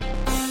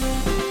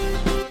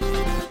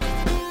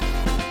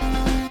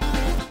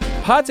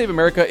 Pod Save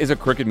America is a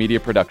Crooked Media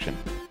production.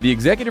 The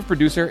executive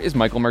producer is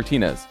Michael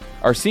Martinez.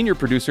 Our senior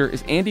producer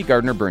is Andy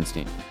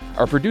Gardner-Bernstein.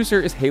 Our producer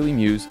is Haley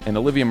Muse, and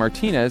Olivia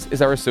Martinez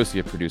is our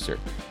associate producer.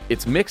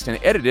 It's mixed and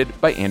edited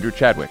by Andrew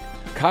Chadwick.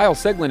 Kyle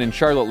Seglin and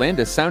Charlotte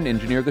Landis sound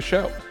engineer the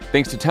show.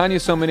 Thanks to Tanya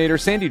Sominator,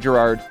 Sandy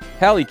Gerard,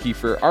 Hallie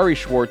Kiefer, Ari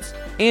Schwartz,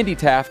 Andy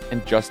Taft,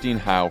 and Justine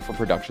Howe for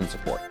production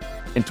support.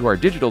 And to our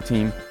digital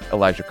team,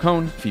 Elijah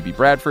Cohn, Phoebe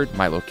Bradford,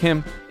 Milo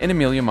Kim, and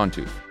Amelia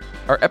Montouf.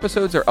 Our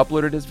episodes are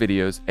uploaded as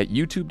videos at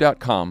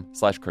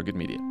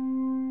youtube.com/crookedmedia.